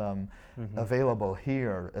system available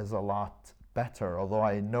here is a lot better, although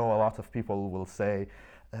I know a lot of people will say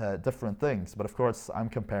different things, but of course I'm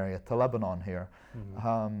comparing it to Lebanon here.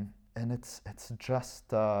 And it's just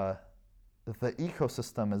the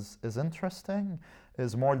ecosystem is interesting,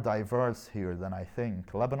 is more diverse here than I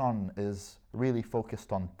think. Lebanon is really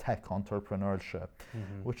focused on tech entrepreneurship,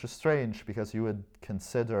 which is strange because you would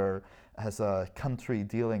consider, as a country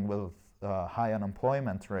dealing with high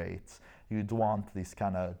unemployment rates, you'd want these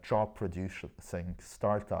kind of job producing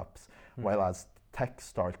startups, while as tech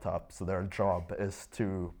startups, their job is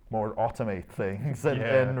to more automate things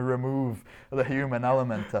and remove the human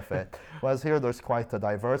element of it. Whereas here there's quite a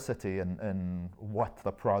diversity in what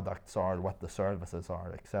the products are, what the services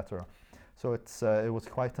are, etc. So it was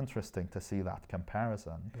quite interesting to see that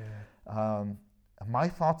comparison. My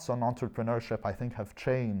thoughts on entrepreneurship, I think, have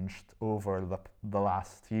changed over the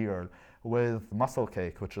last year with Muscle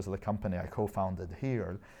Cake, which is the company I co-founded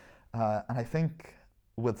here. And I think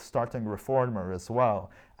with starting Reformer as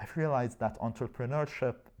well, I've realized that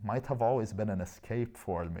entrepreneurship might have always been an escape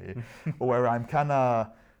for me, where I'm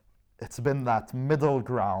it's been that middle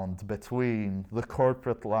ground between the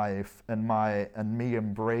corporate life and me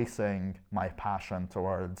embracing my passion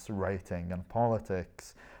towards writing and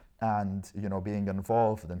politics, and being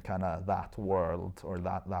involved in kind of that world or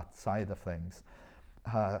that side of things.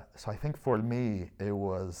 So I think for me it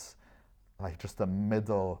was like just a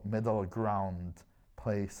middle ground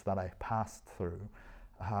place that I passed through.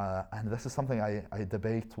 And this is something I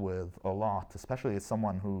debate with a lot, especially as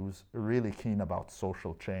someone who's really keen about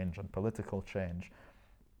social change and political change,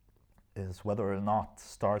 is whether or not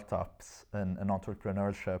startups and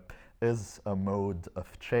entrepreneurship is a mode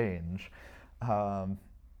of change. The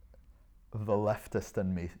leftist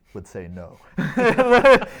in me would say no.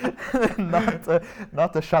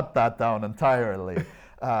 Not to shut that down entirely.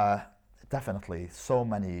 Definitely, so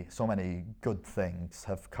many good things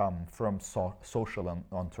have come from social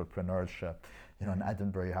entrepreneurship. In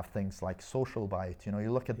Edinburgh, you have things like Social Byte. You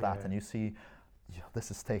look at that and you see,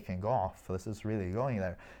 this is taking off. This is really going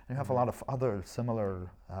there. And you have a lot of other similar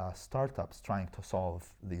startups trying to solve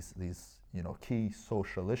these key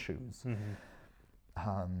social issues.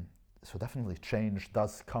 So definitely, change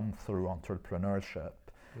does come through entrepreneurship.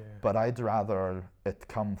 But I'd rather it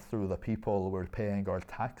come through the people we're paying our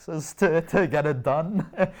taxes to get it done.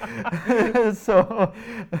 So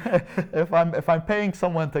if I'm paying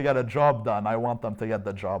someone to get a job done, I want them to get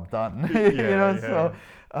the job done.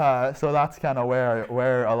 So that's kind of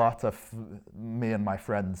where a lot of me and my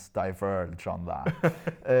friends diverge on that.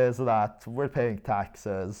 Is that we're paying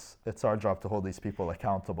taxes. It's our job to hold these people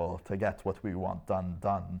accountable to get what we want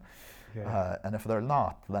done. And if they're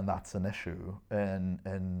not, then that's an issue.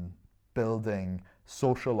 And building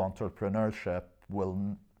social entrepreneurship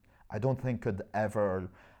I don't think could ever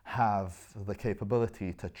have the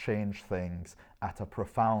capability to change things at a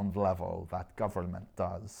profound level that government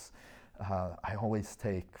does. I always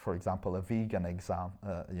take, for example, a vegan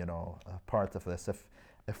part of this.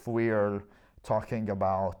 If we're talking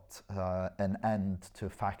about an end to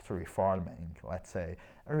factory farming, let's say,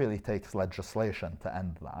 it really takes legislation to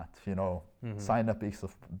end that. Sign a piece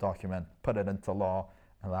of document, put it into law,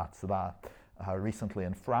 and that's that. Recently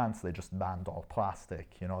in France, they just banned all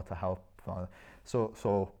plastic, to help.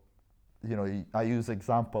 So I use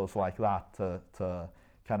examples like that to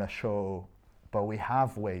kind of show. But we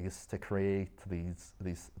have ways to create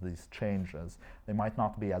these changes. They might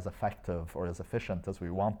not be as effective or as efficient as we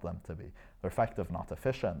want them to be. They're effective, not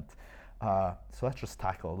efficient. So let's just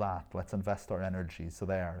tackle that. Let's invest our energies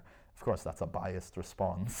there. Of course, that's a biased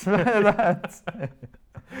response.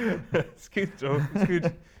 It's good, Joe. It's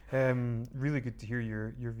good. Really good to hear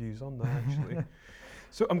your views on that, actually.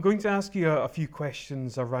 So I'm going to ask you a few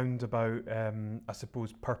questions around about, I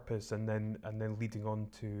suppose, purpose, and then leading on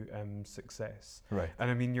to success. Right.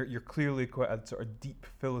 And I mean, you're clearly quite a sort of deep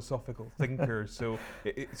philosophical thinker, so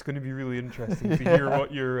it's going to be really interesting to hear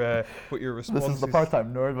what your response is. This is the part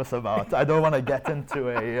I'm nervous about. I don't want to get into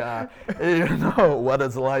a what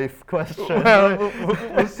is life question. Well,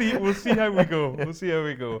 we'll see how we go. We'll see how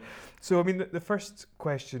we go. So, I mean, the first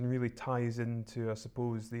question really ties into, I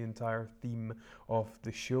suppose, the entire theme of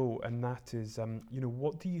the show, and that is,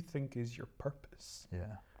 what do you think is your purpose?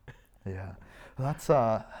 Yeah.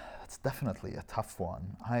 That's definitely a tough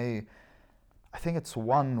one. I think it's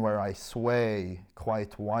one where I sway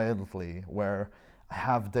quite wildly, where I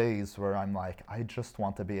have days where I'm like, I just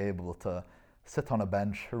want to be able to sit on a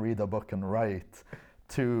bench, read a book, and write,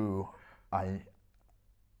 to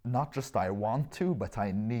not just I want to, but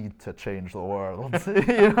I need to change the world.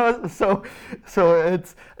 So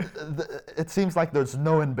it seems like there's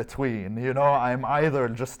no in between. I'm either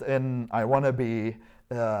just I want to be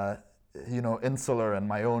insular in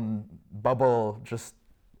my own bubble, just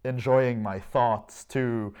enjoying my thoughts,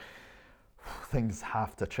 to things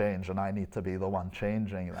have to change and I need to be the one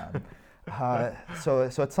changing them. So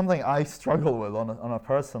it's something I struggle with on a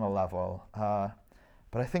personal level.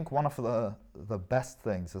 But I think one of the best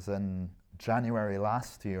things is in January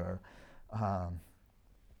last year,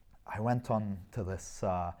 I went on to this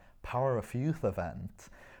Power of Youth event,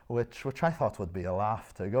 which I thought would be a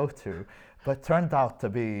laugh to go to, but turned out to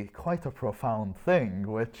be quite a profound thing,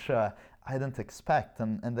 which I didn't expect.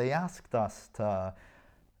 And they asked us to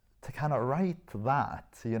kind of write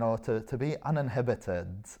that, to be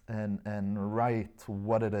uninhibited and write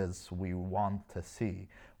what it is we want to see,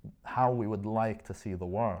 how we would like to see the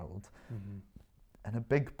world. Mm-hmm. And a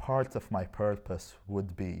big part of my purpose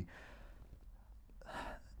would be,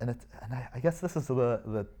 and I guess this is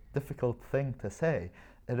the difficult thing to say,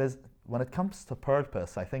 it is, when it comes to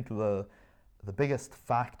purpose, I think the biggest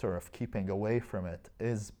factor of keeping away from it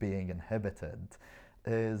is being inhibited,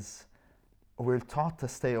 is we're taught to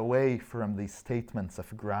stay away from these statements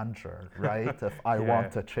of grandeur, right? If I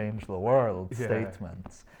want to change the world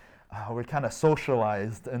statements. We're kind of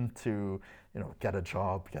socialized into, get a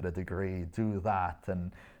job, get a degree, do that,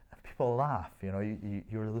 and people laugh.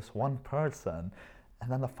 You're this one person. And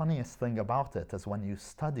then the funniest thing about it is when you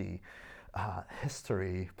study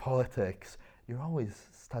history, politics, you're always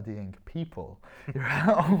studying people. You're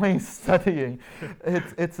always studying.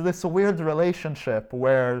 It's this weird relationship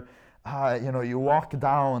where you walk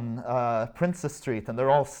down Princess Street and they're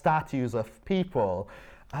all statues of people.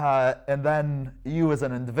 And then you as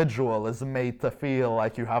an individual is made to feel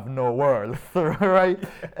like you have no worth, right?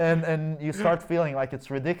 And you start feeling like it's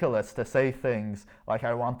ridiculous to say things like,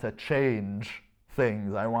 I want to change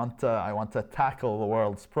things, I want to tackle the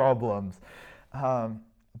world's problems.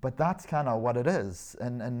 But that's kind of what it is.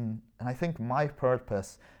 And I think my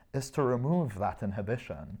purpose is to remove that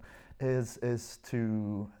inhibition, is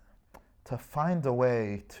to find a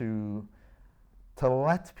way to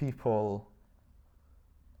let people,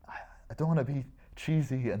 I don't want to be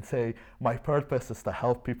cheesy and say my purpose is to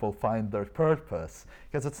help people find their purpose,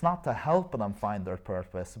 because it's not to help them find their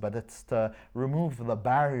purpose, but it's to remove the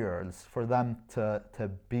barriers for them to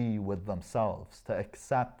be with themselves, to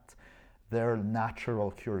accept their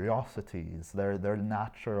natural curiosities, their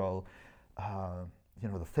natural,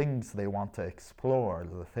 the things they want to explore,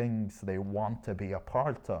 the things they want to be a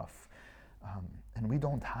part of. And we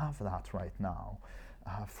don't have that right now.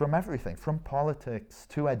 From everything, from politics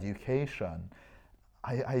to education,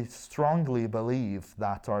 I strongly believe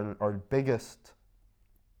that our biggest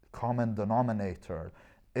common denominator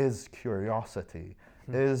is curiosity,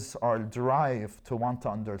 is our drive to want to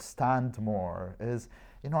understand more, is,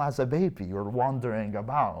 as a baby, you're wandering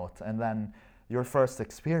about, and then your first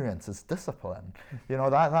experience is discipline.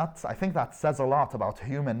 That's, I think that says a lot about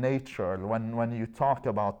human nature when you talk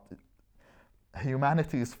about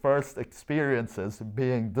humanity's first experiences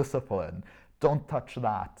being discipline. Don't touch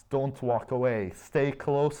that, don't walk away, stay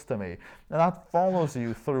close to me. And that follows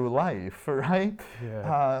you through life, right?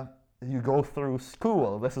 Yeah. You go through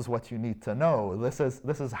school, this is what you need to know. This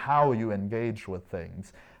is how you engage with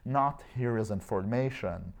things, not here is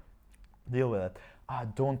information. Deal with it.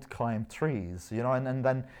 Don't climb trees, and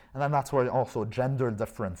then that's where also gender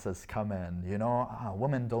differences come in,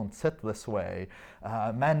 women don't sit this way,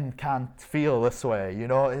 men can't feel this way,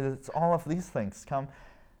 it's all of these things come,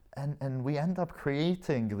 and we end up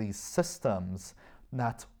creating these systems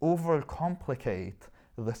that overcomplicate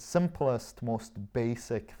the simplest, most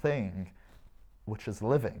basic thing, which is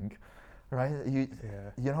living. Right,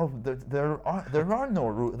 there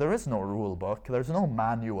is no rule book. There's no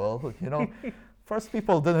manual. first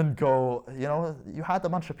people didn't go, you had a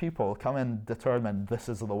bunch of people come and determine this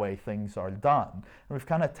is the way things are done. And we've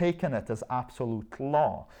kind of taken it as absolute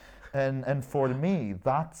law. And for me,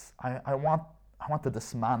 that's, I want to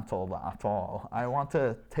dismantle that all. I want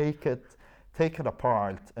to take it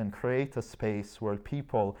apart and create a space where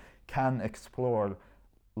people can explore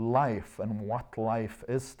life and what life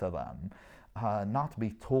is to them. Not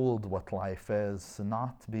be told what life is,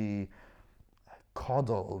 not be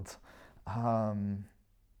coddled.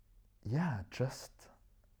 Just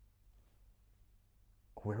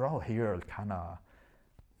we're all here kind of,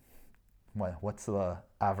 what's the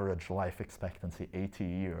average life expectancy? 80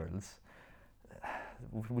 years.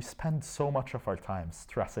 We spend so much of our time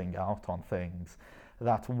stressing out on things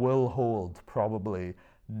that will hold probably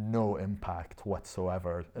no impact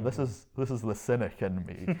whatsoever. This is the cynic in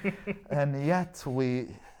me. And yet we,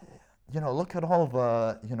 look at all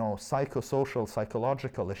the, psychosocial,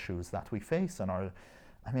 psychological issues that we face in our,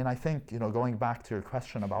 I think, going back to your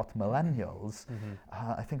question about millennials,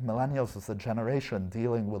 I think millennials is a generation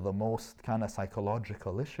dealing with the most kind of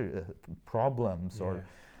psychological problems or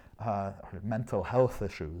mental health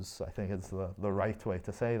issues. I think it's the right way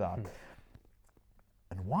to say that.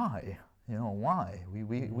 And why? Why?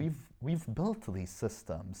 We've built these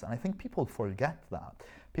systems, and I think people forget that.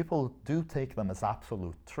 People do take them as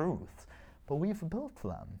absolute truth, but we've built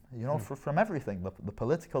them. From everything, the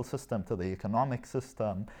political system to the economic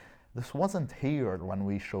system. This wasn't here when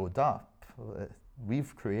we showed up.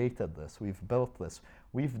 We've created this. We've built this.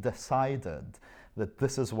 We've decided that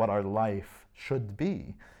this is what our life should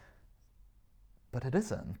be. But it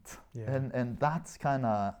isn't. Yeah. And that's kind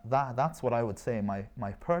of, that's what I would say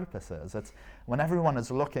my purpose is. It's when everyone is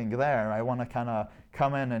looking there, I want to kind of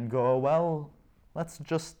come in and go, well, let's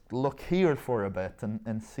just look here for a bit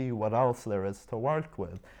and see what else there is to work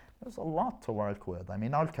with. There's a lot to work with.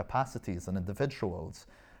 Our capacities and individuals,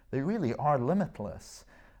 they really are limitless.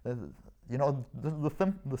 The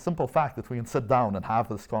simple fact that we can sit down and have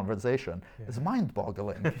this conversation is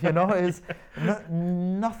mind-boggling.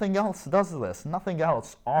 Nothing else does this. Nothing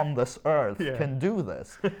else on this earth can do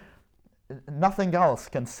this. Nothing else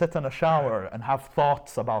can sit in a shower and have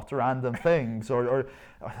thoughts about random things, or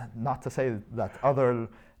not to say that other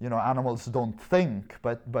animals don't think,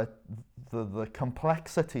 but the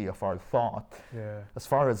complexity of our thought, as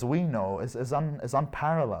far as we know, is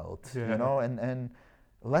unparalleled. And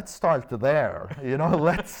let's start there.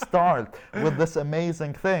 Let's start with this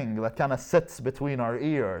amazing thing that kind of sits between our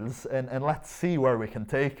ears, and let's see where we can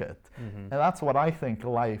take it. And that's what I think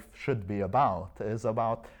life should be about, is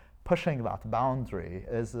about pushing that boundary,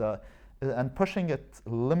 and pushing it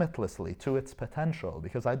limitlessly to its potential,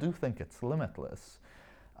 because I do think it's limitless.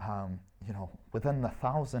 Within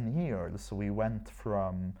 1,000 years, we went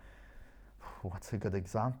from, what's a good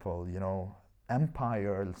example,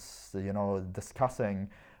 empires, discussing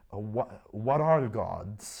what are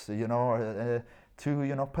gods,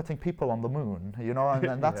 to, putting people on the moon,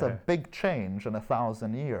 and that's a big change in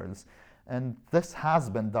 1,000 years. And this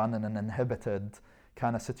has been done in an inhibited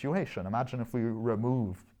kind of situation. Imagine if we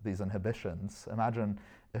remove these inhibitions. Imagine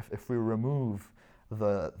if we remove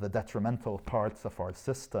the detrimental parts of our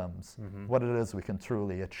systems, what it is we can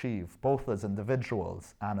truly achieve, both as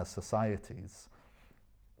individuals and as societies.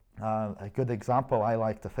 A good example I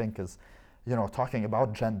like to think is, talking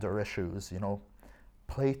about gender issues.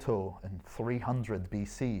 Plato in 300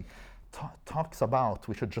 BC talks about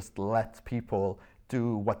we should just let people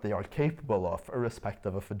do what they are capable of,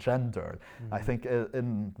 irrespective of a gender. I think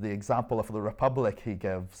in the example of the Republic he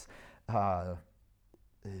gives,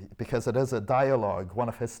 because it is a dialogue, one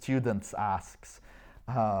of his students asks,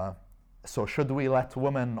 so should we let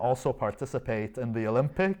women also participate in the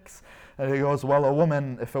Olympics? And he goes, well,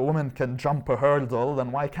 if a woman can jump a hurdle,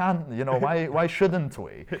 then why can't, why shouldn't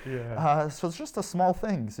we? So it's just a small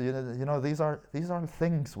things. These are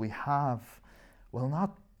things we have, well,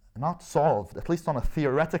 not solved, at least on a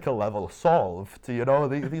theoretical level, solved.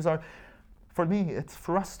 These are, for me, it's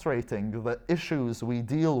frustrating. The issues we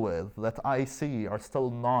deal with that I see are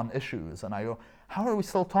still non-issues, and I go, how are we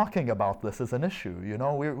still talking about this as an issue?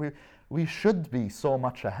 We should be so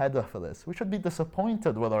much ahead of this. We should be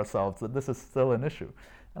disappointed with ourselves that this is still an issue.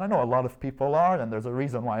 And I know a lot of people are, and there's a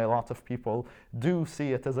reason why a lot of people do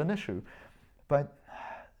see it as an issue. But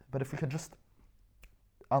if we could just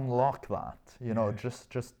unlock that,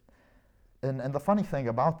 just and the funny thing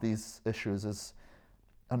about these issues is,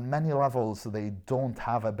 on many levels, they don't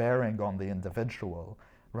have a bearing on the individual,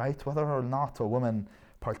 right? Whether or not a woman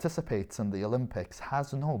participates in the Olympics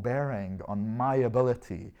has no bearing on my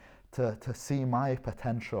ability to see my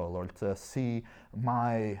potential or to see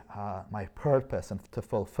my my purpose and to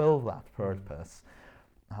fulfill that purpose.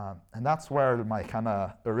 And that's where my kind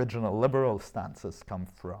of original liberal stances come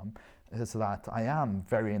from, is that I am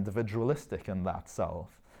very individualistic in that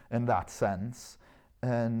sense.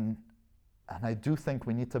 And I do think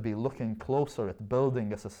we need to be looking closer at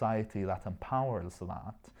building a society that empowers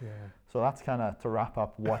that. Yeah. So that's kind of to wrap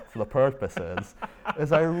up what the purpose is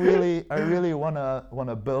I really want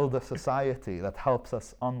to build a society that helps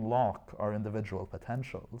us unlock our individual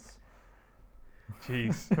potentials.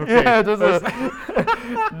 Jeez. Okay. Yeah, just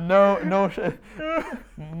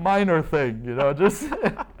minor thing, just.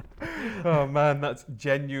 Oh man, that's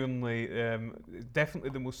genuinely, definitely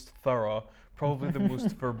the most thorough, probably the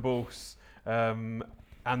most verbose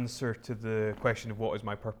answer to the question of what is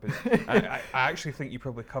my purpose. I actually think you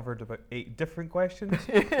probably covered about 8 different questions.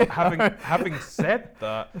 Having said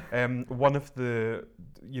that, one of the,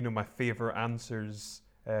 my favorite answers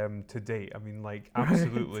to date. I mean, like,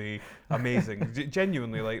 absolutely amazing.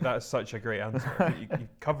 Genuinely, like, that is such a great answer. You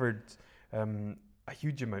covered a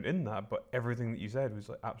huge amount in that, but everything that you said was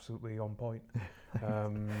like absolutely on point.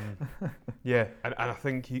 Yeah, and I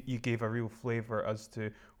think you gave a real flavour as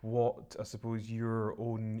to what I suppose your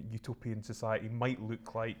own utopian society might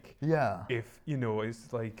look like. Yeah. If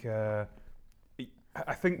it's like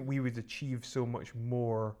I think we would achieve so much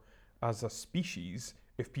more as a species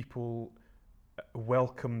if people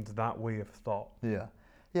welcomed that way of thought. Yeah,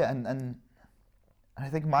 and I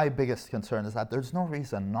think my biggest concern is that there's no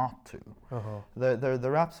reason not to.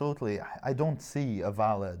 There absolutely, I don't see a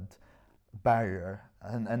valid barrier,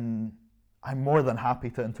 and I'm more than happy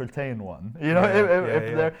to entertain one.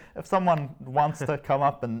 If someone wants to come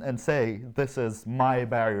up and say, this is my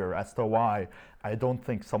barrier as to why I don't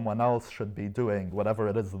think someone else should be doing whatever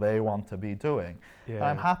it is they want to be doing,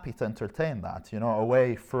 I'm happy to entertain that,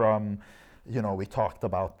 away from, we talked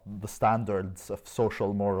about the standards of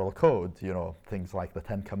social moral code, things like the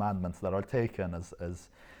 10 Commandments that are taken as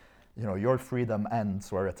your freedom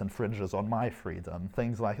ends where it infringes on my freedom,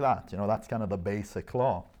 things like that. That's kind of the basic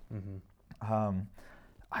law. Mm-hmm.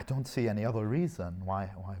 I don't see any other reason why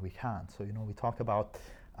we can't. So, we talk about,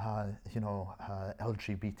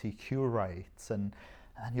 LGBTQ rights, and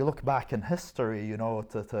you look back in history,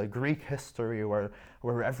 to Greek history where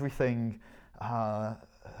everything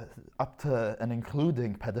up to and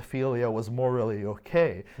including pedophilia was morally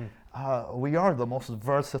okay. We are the most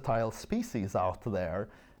versatile species out there,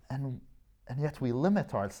 and yet we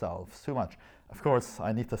limit ourselves too much. Of course,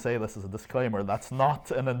 I need to say this as a disclaimer, that's not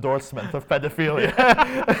an endorsement of pedophilia.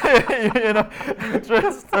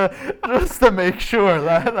 Just to make sure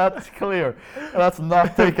that that's clear. That's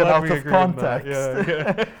not taken out of context.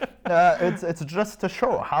 It's just to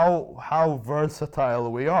show how versatile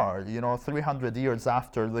we are. 300 years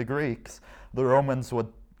after the Greeks, the Romans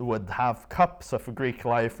would have cups of Greek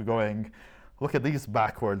life going, look at these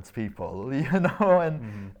backwards people,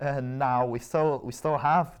 and now we still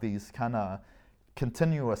have these kind of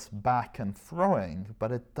continuous back and throwing,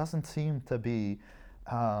 but it doesn't seem to be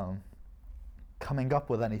coming up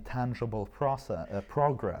with any tangible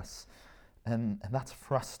progress, and that's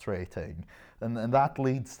frustrating, and that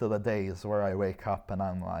leads to the days where I wake up and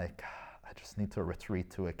I'm like, I just need to retreat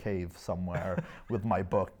to a cave somewhere with my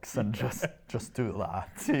books and just do that,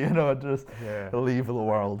 just leave the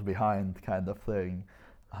world behind, kind of thing.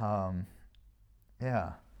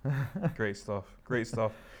 Great stuff.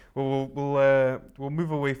 Well, we'll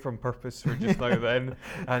move away from purpose for just now then,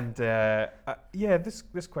 and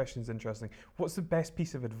this question's interesting. What's the best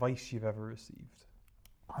piece of advice you've ever received?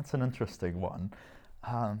 That's an interesting one.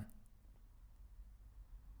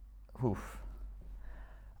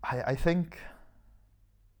 I think,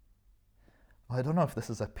 I don't know if this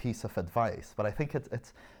is a piece of advice, but I think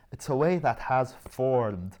it's a way that has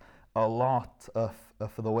formed a lot of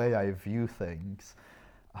the way I view things.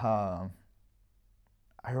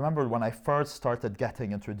 I remember when I first started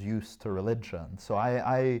getting introduced to religion. So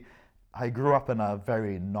I grew up in a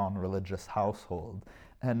very non-religious household,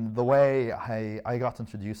 and the way I got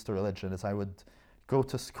introduced to religion is I would go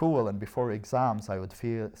to school, and before exams I would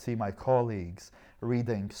see my colleagues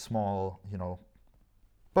reading small,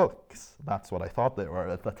 books. That's what I thought they were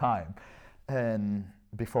at the time. And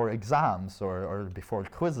before exams or before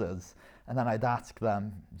quizzes, and then I'd ask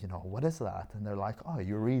them, what is that? And they're like, oh,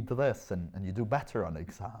 you read this and you do better on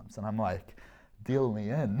exams. And I'm like, deal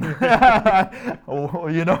me in.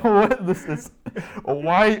 What this is?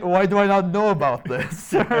 Why do I not know about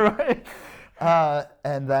this? Right?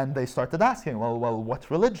 And then they started asking, well, what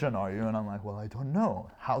religion are you? And I'm like, well, I don't know.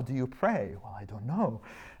 How do you pray? Well, I don't know.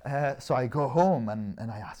 So I go home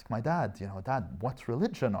and I ask my dad, Dad, what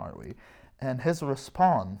religion are we? And his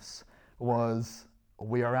response was,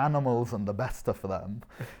 we are animals and the best of them.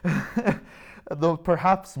 The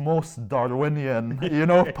perhaps most Darwinian,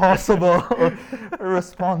 possible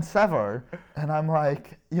response ever. And I'm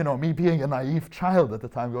like, me being a naive child at the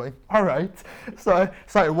time going, all right. So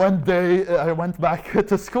I went back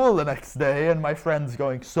to school the next day and my friend's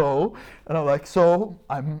going, so? And I'm like, so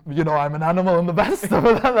I'm an animal and the best of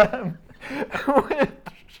them. Which,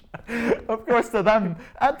 of course, to them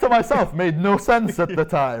and to myself made no sense at the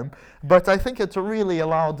time. But I think it really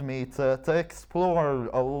allowed me to explore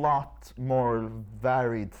a lot more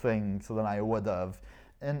varied things than I would have.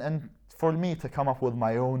 And for me to come up with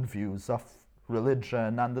my own views of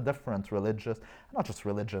religion and the different religious, not just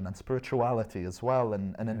religion, and spirituality as well,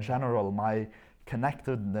 and in general, my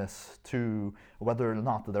connectedness to whether or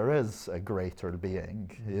not there is a greater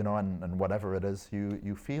being, and whatever it is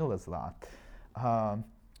you feel as that.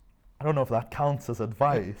 I don't know if that counts as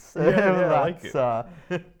advice. If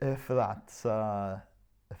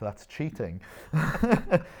that's cheating.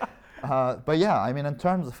 But yeah, I mean, in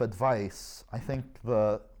terms of advice, I think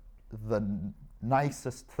the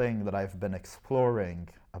nicest thing that I've been exploring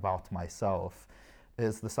about myself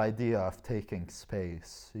is this idea of taking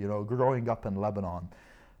space. Growing up in Lebanon,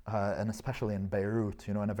 and especially in Beirut,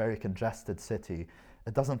 in a very congested city,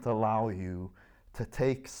 it doesn't allow you to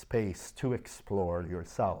take space to explore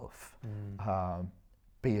yourself,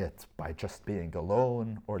 be it by just being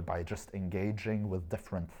alone or by just engaging with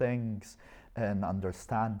different things and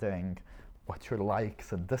understanding what your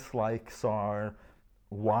likes and dislikes are,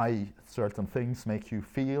 why certain things make you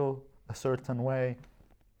feel a certain way.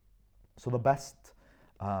 So the best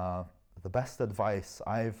advice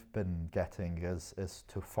I've been getting is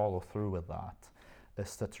to follow through with that,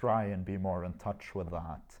 is to try and be more in touch with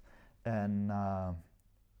that. And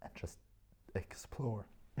just explore.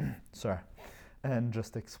 Sorry. And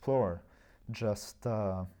just explore. Just,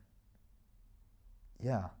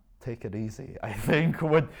 take it easy, I think,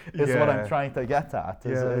 what I'm trying to get at,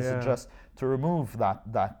 is just to remove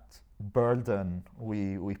that burden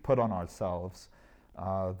we put on ourselves,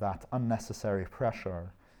 that unnecessary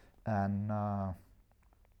pressure, and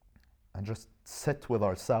just sit with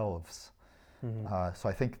ourselves. So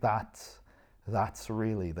I think that's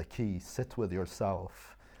really the key. Sit with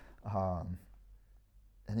yourself. And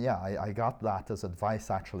yeah, I got that as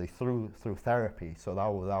advice actually through therapy. So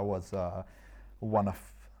that was one of,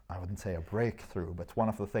 I wouldn't say a breakthrough, but one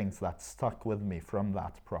of the things that stuck with me from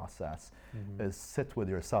that process is sit with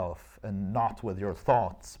yourself, and not with your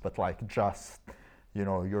thoughts, but like just,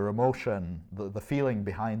 your emotion, the feeling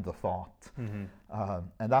behind the thought.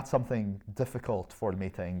 And that's something difficult for me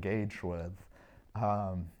to engage with.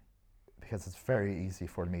 Because it's very easy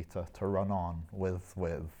for me to run on with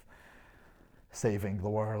saving the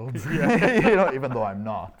world, even though I'm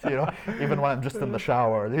not, even when I'm just in the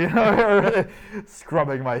shower,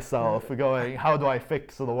 scrubbing myself, going, how do I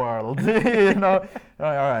fix the world? All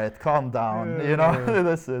right, calm down,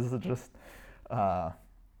 this is just, so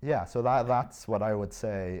that's what I would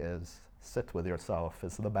say is sit with yourself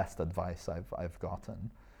is the best advice I've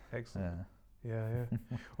gotten. Excellent. Yeah.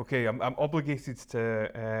 Okay, I'm obligated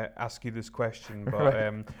to ask you this question, but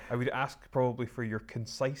I would ask probably for your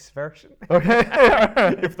concise version. Okay.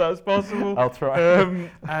 If that's possible. I'll try.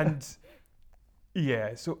 And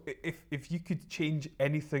yeah, so if you could change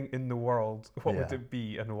anything in the world, what would it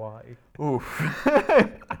be and why? Oof.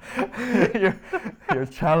 You're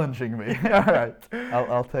challenging me. All right,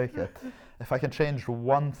 I'll take it. If I can change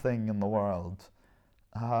one thing in the world,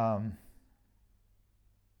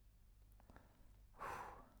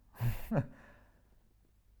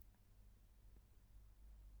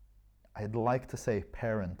 I'd like to say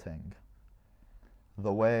parenting.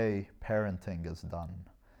 The way parenting is done,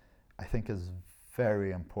 I think, is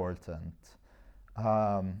very important.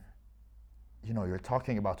 You're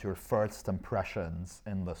talking about your first impressions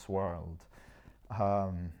in this world.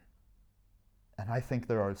 And I think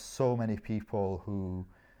there are so many people who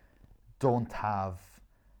don't have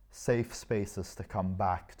safe spaces to come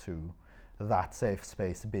back to, that safe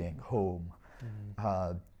space being home,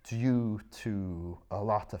 due to a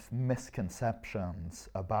lot of misconceptions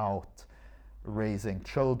about raising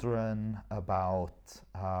children, about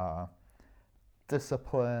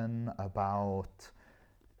discipline, about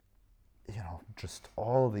just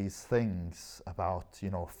all these things about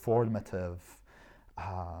formative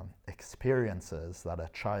experiences that a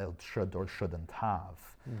child should or shouldn't have.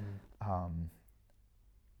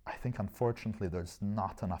 I think unfortunately there's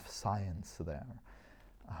not enough science there.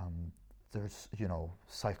 There's,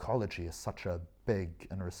 psychology is such a big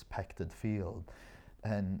and respected field,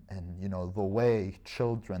 and the way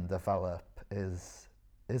children develop is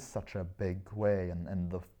such a big way, and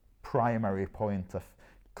the primary point of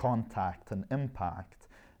contact and impact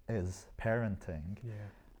is parenting.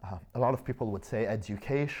 Yeah. A lot of people would say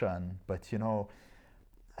education, but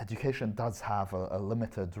education does have a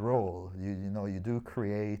limited role. You do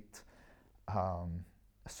create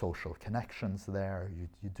social connections there.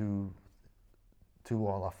 You do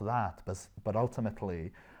all of that, but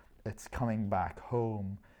ultimately, it's coming back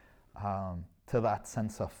home to that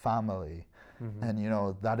sense of family. Mm-hmm.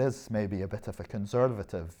 And that is maybe a bit of a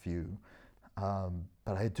conservative view,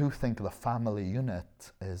 but I do think the family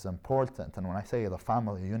unit is important. And when I say the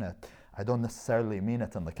family unit, I don't necessarily mean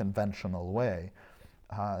it in the conventional way.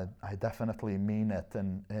 I definitely mean it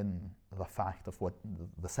in the fact of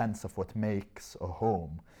the sense of what makes a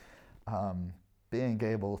home. Being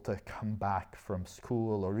able to come back from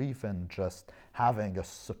school, or even just having a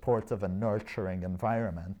supportive and nurturing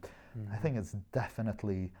environment, I think is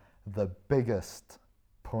definitely the biggest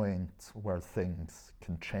point where things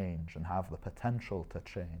can change and have the potential to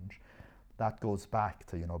change. That goes back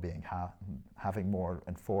to being having more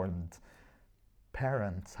informed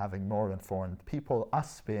parents, having more informed people,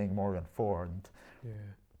 us being more informed,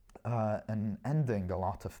 and ending a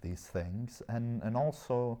lot of these things, and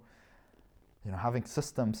also having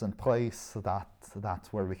systems in place that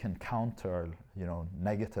where we can counter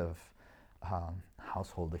negative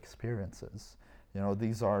household experiences.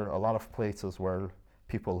 These are a lot of places where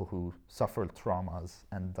people who suffer traumas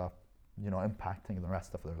end up impacting the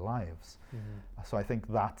rest of their lives. Mm-hmm. So I think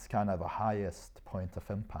that's kind of the highest point of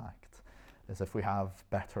impact, is if we have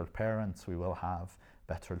better parents, we will have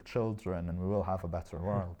better children, and we will have a better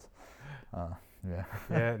world. Yeah.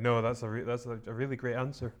 Yeah, no, that's a really great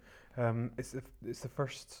answer. It's the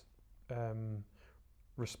first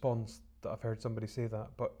response that I've heard somebody say that,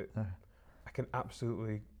 but I can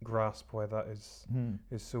absolutely grasp why that is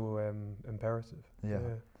so imperative. Yeah.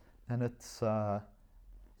 And it's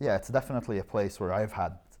it's definitely a place where I've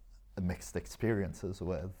had mixed experiences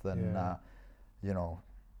with, and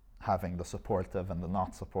having the supportive and the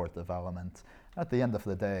not supportive element. At the end of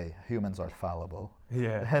the day, humans are fallible.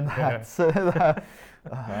 Yeah. And that's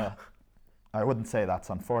I wouldn't say that's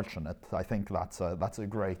unfortunate. I think that's a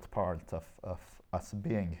great part of us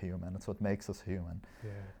being human. It's what makes us human.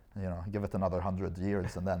 Yeah. Give it another 100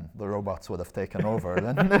 years and then the robots would have taken over,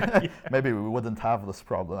 and maybe we wouldn't have this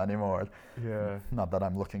problem anymore. Yeah. Not that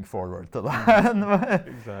I'm looking forward to that.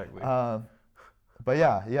 Exactly. But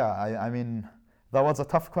I mean, that was a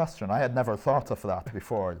tough question. I had never thought of that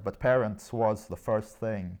before, but parents was the first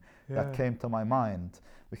thing that came to my mind,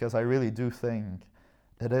 because I really do think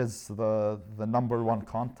it is the number one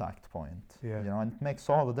contact point. And it makes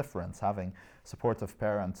all the difference having supportive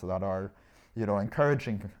parents that are,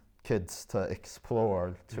 encouraging kids to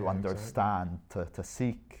explore, to understand, to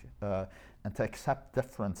seek, and to accept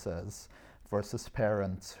differences, versus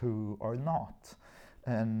parents who are not.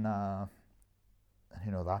 And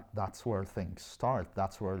that's where things start.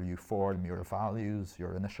 That's where you form your values,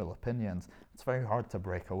 your initial opinions. It's very hard to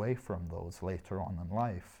break away from those later on in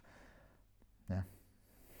life. Yeah.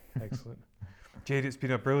 Excellent. Jade, it's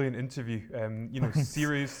been a brilliant interview.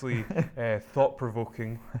 Seriously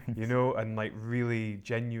thought-provoking, and like really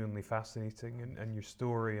genuinely fascinating. And your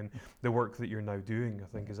story and the work that you're now doing, I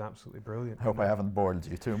think, is absolutely brilliant. I hope I haven't bored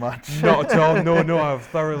you too much. Not at all. No, I've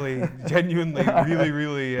thoroughly, genuinely,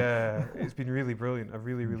 really, it's been really brilliant. I've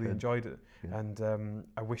really enjoyed it. Yeah. And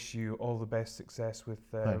I wish you all the best success with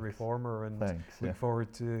Reformer, and look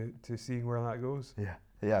forward to seeing where that goes.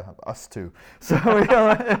 Yeah, us too. So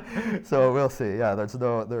we'll see. Yeah,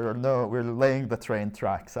 we're laying the train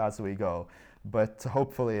tracks as we go, but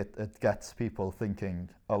hopefully it gets people thinking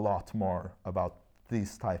a lot more about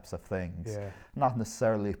these types of things. Yeah. Not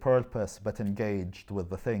necessarily purpose, but engaged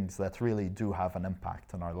with the things that really do have an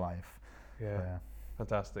impact in our life. Yeah.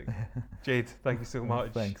 Fantastic. Jade, thank you so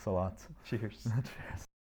much. Thanks a lot. Cheers. Cheers.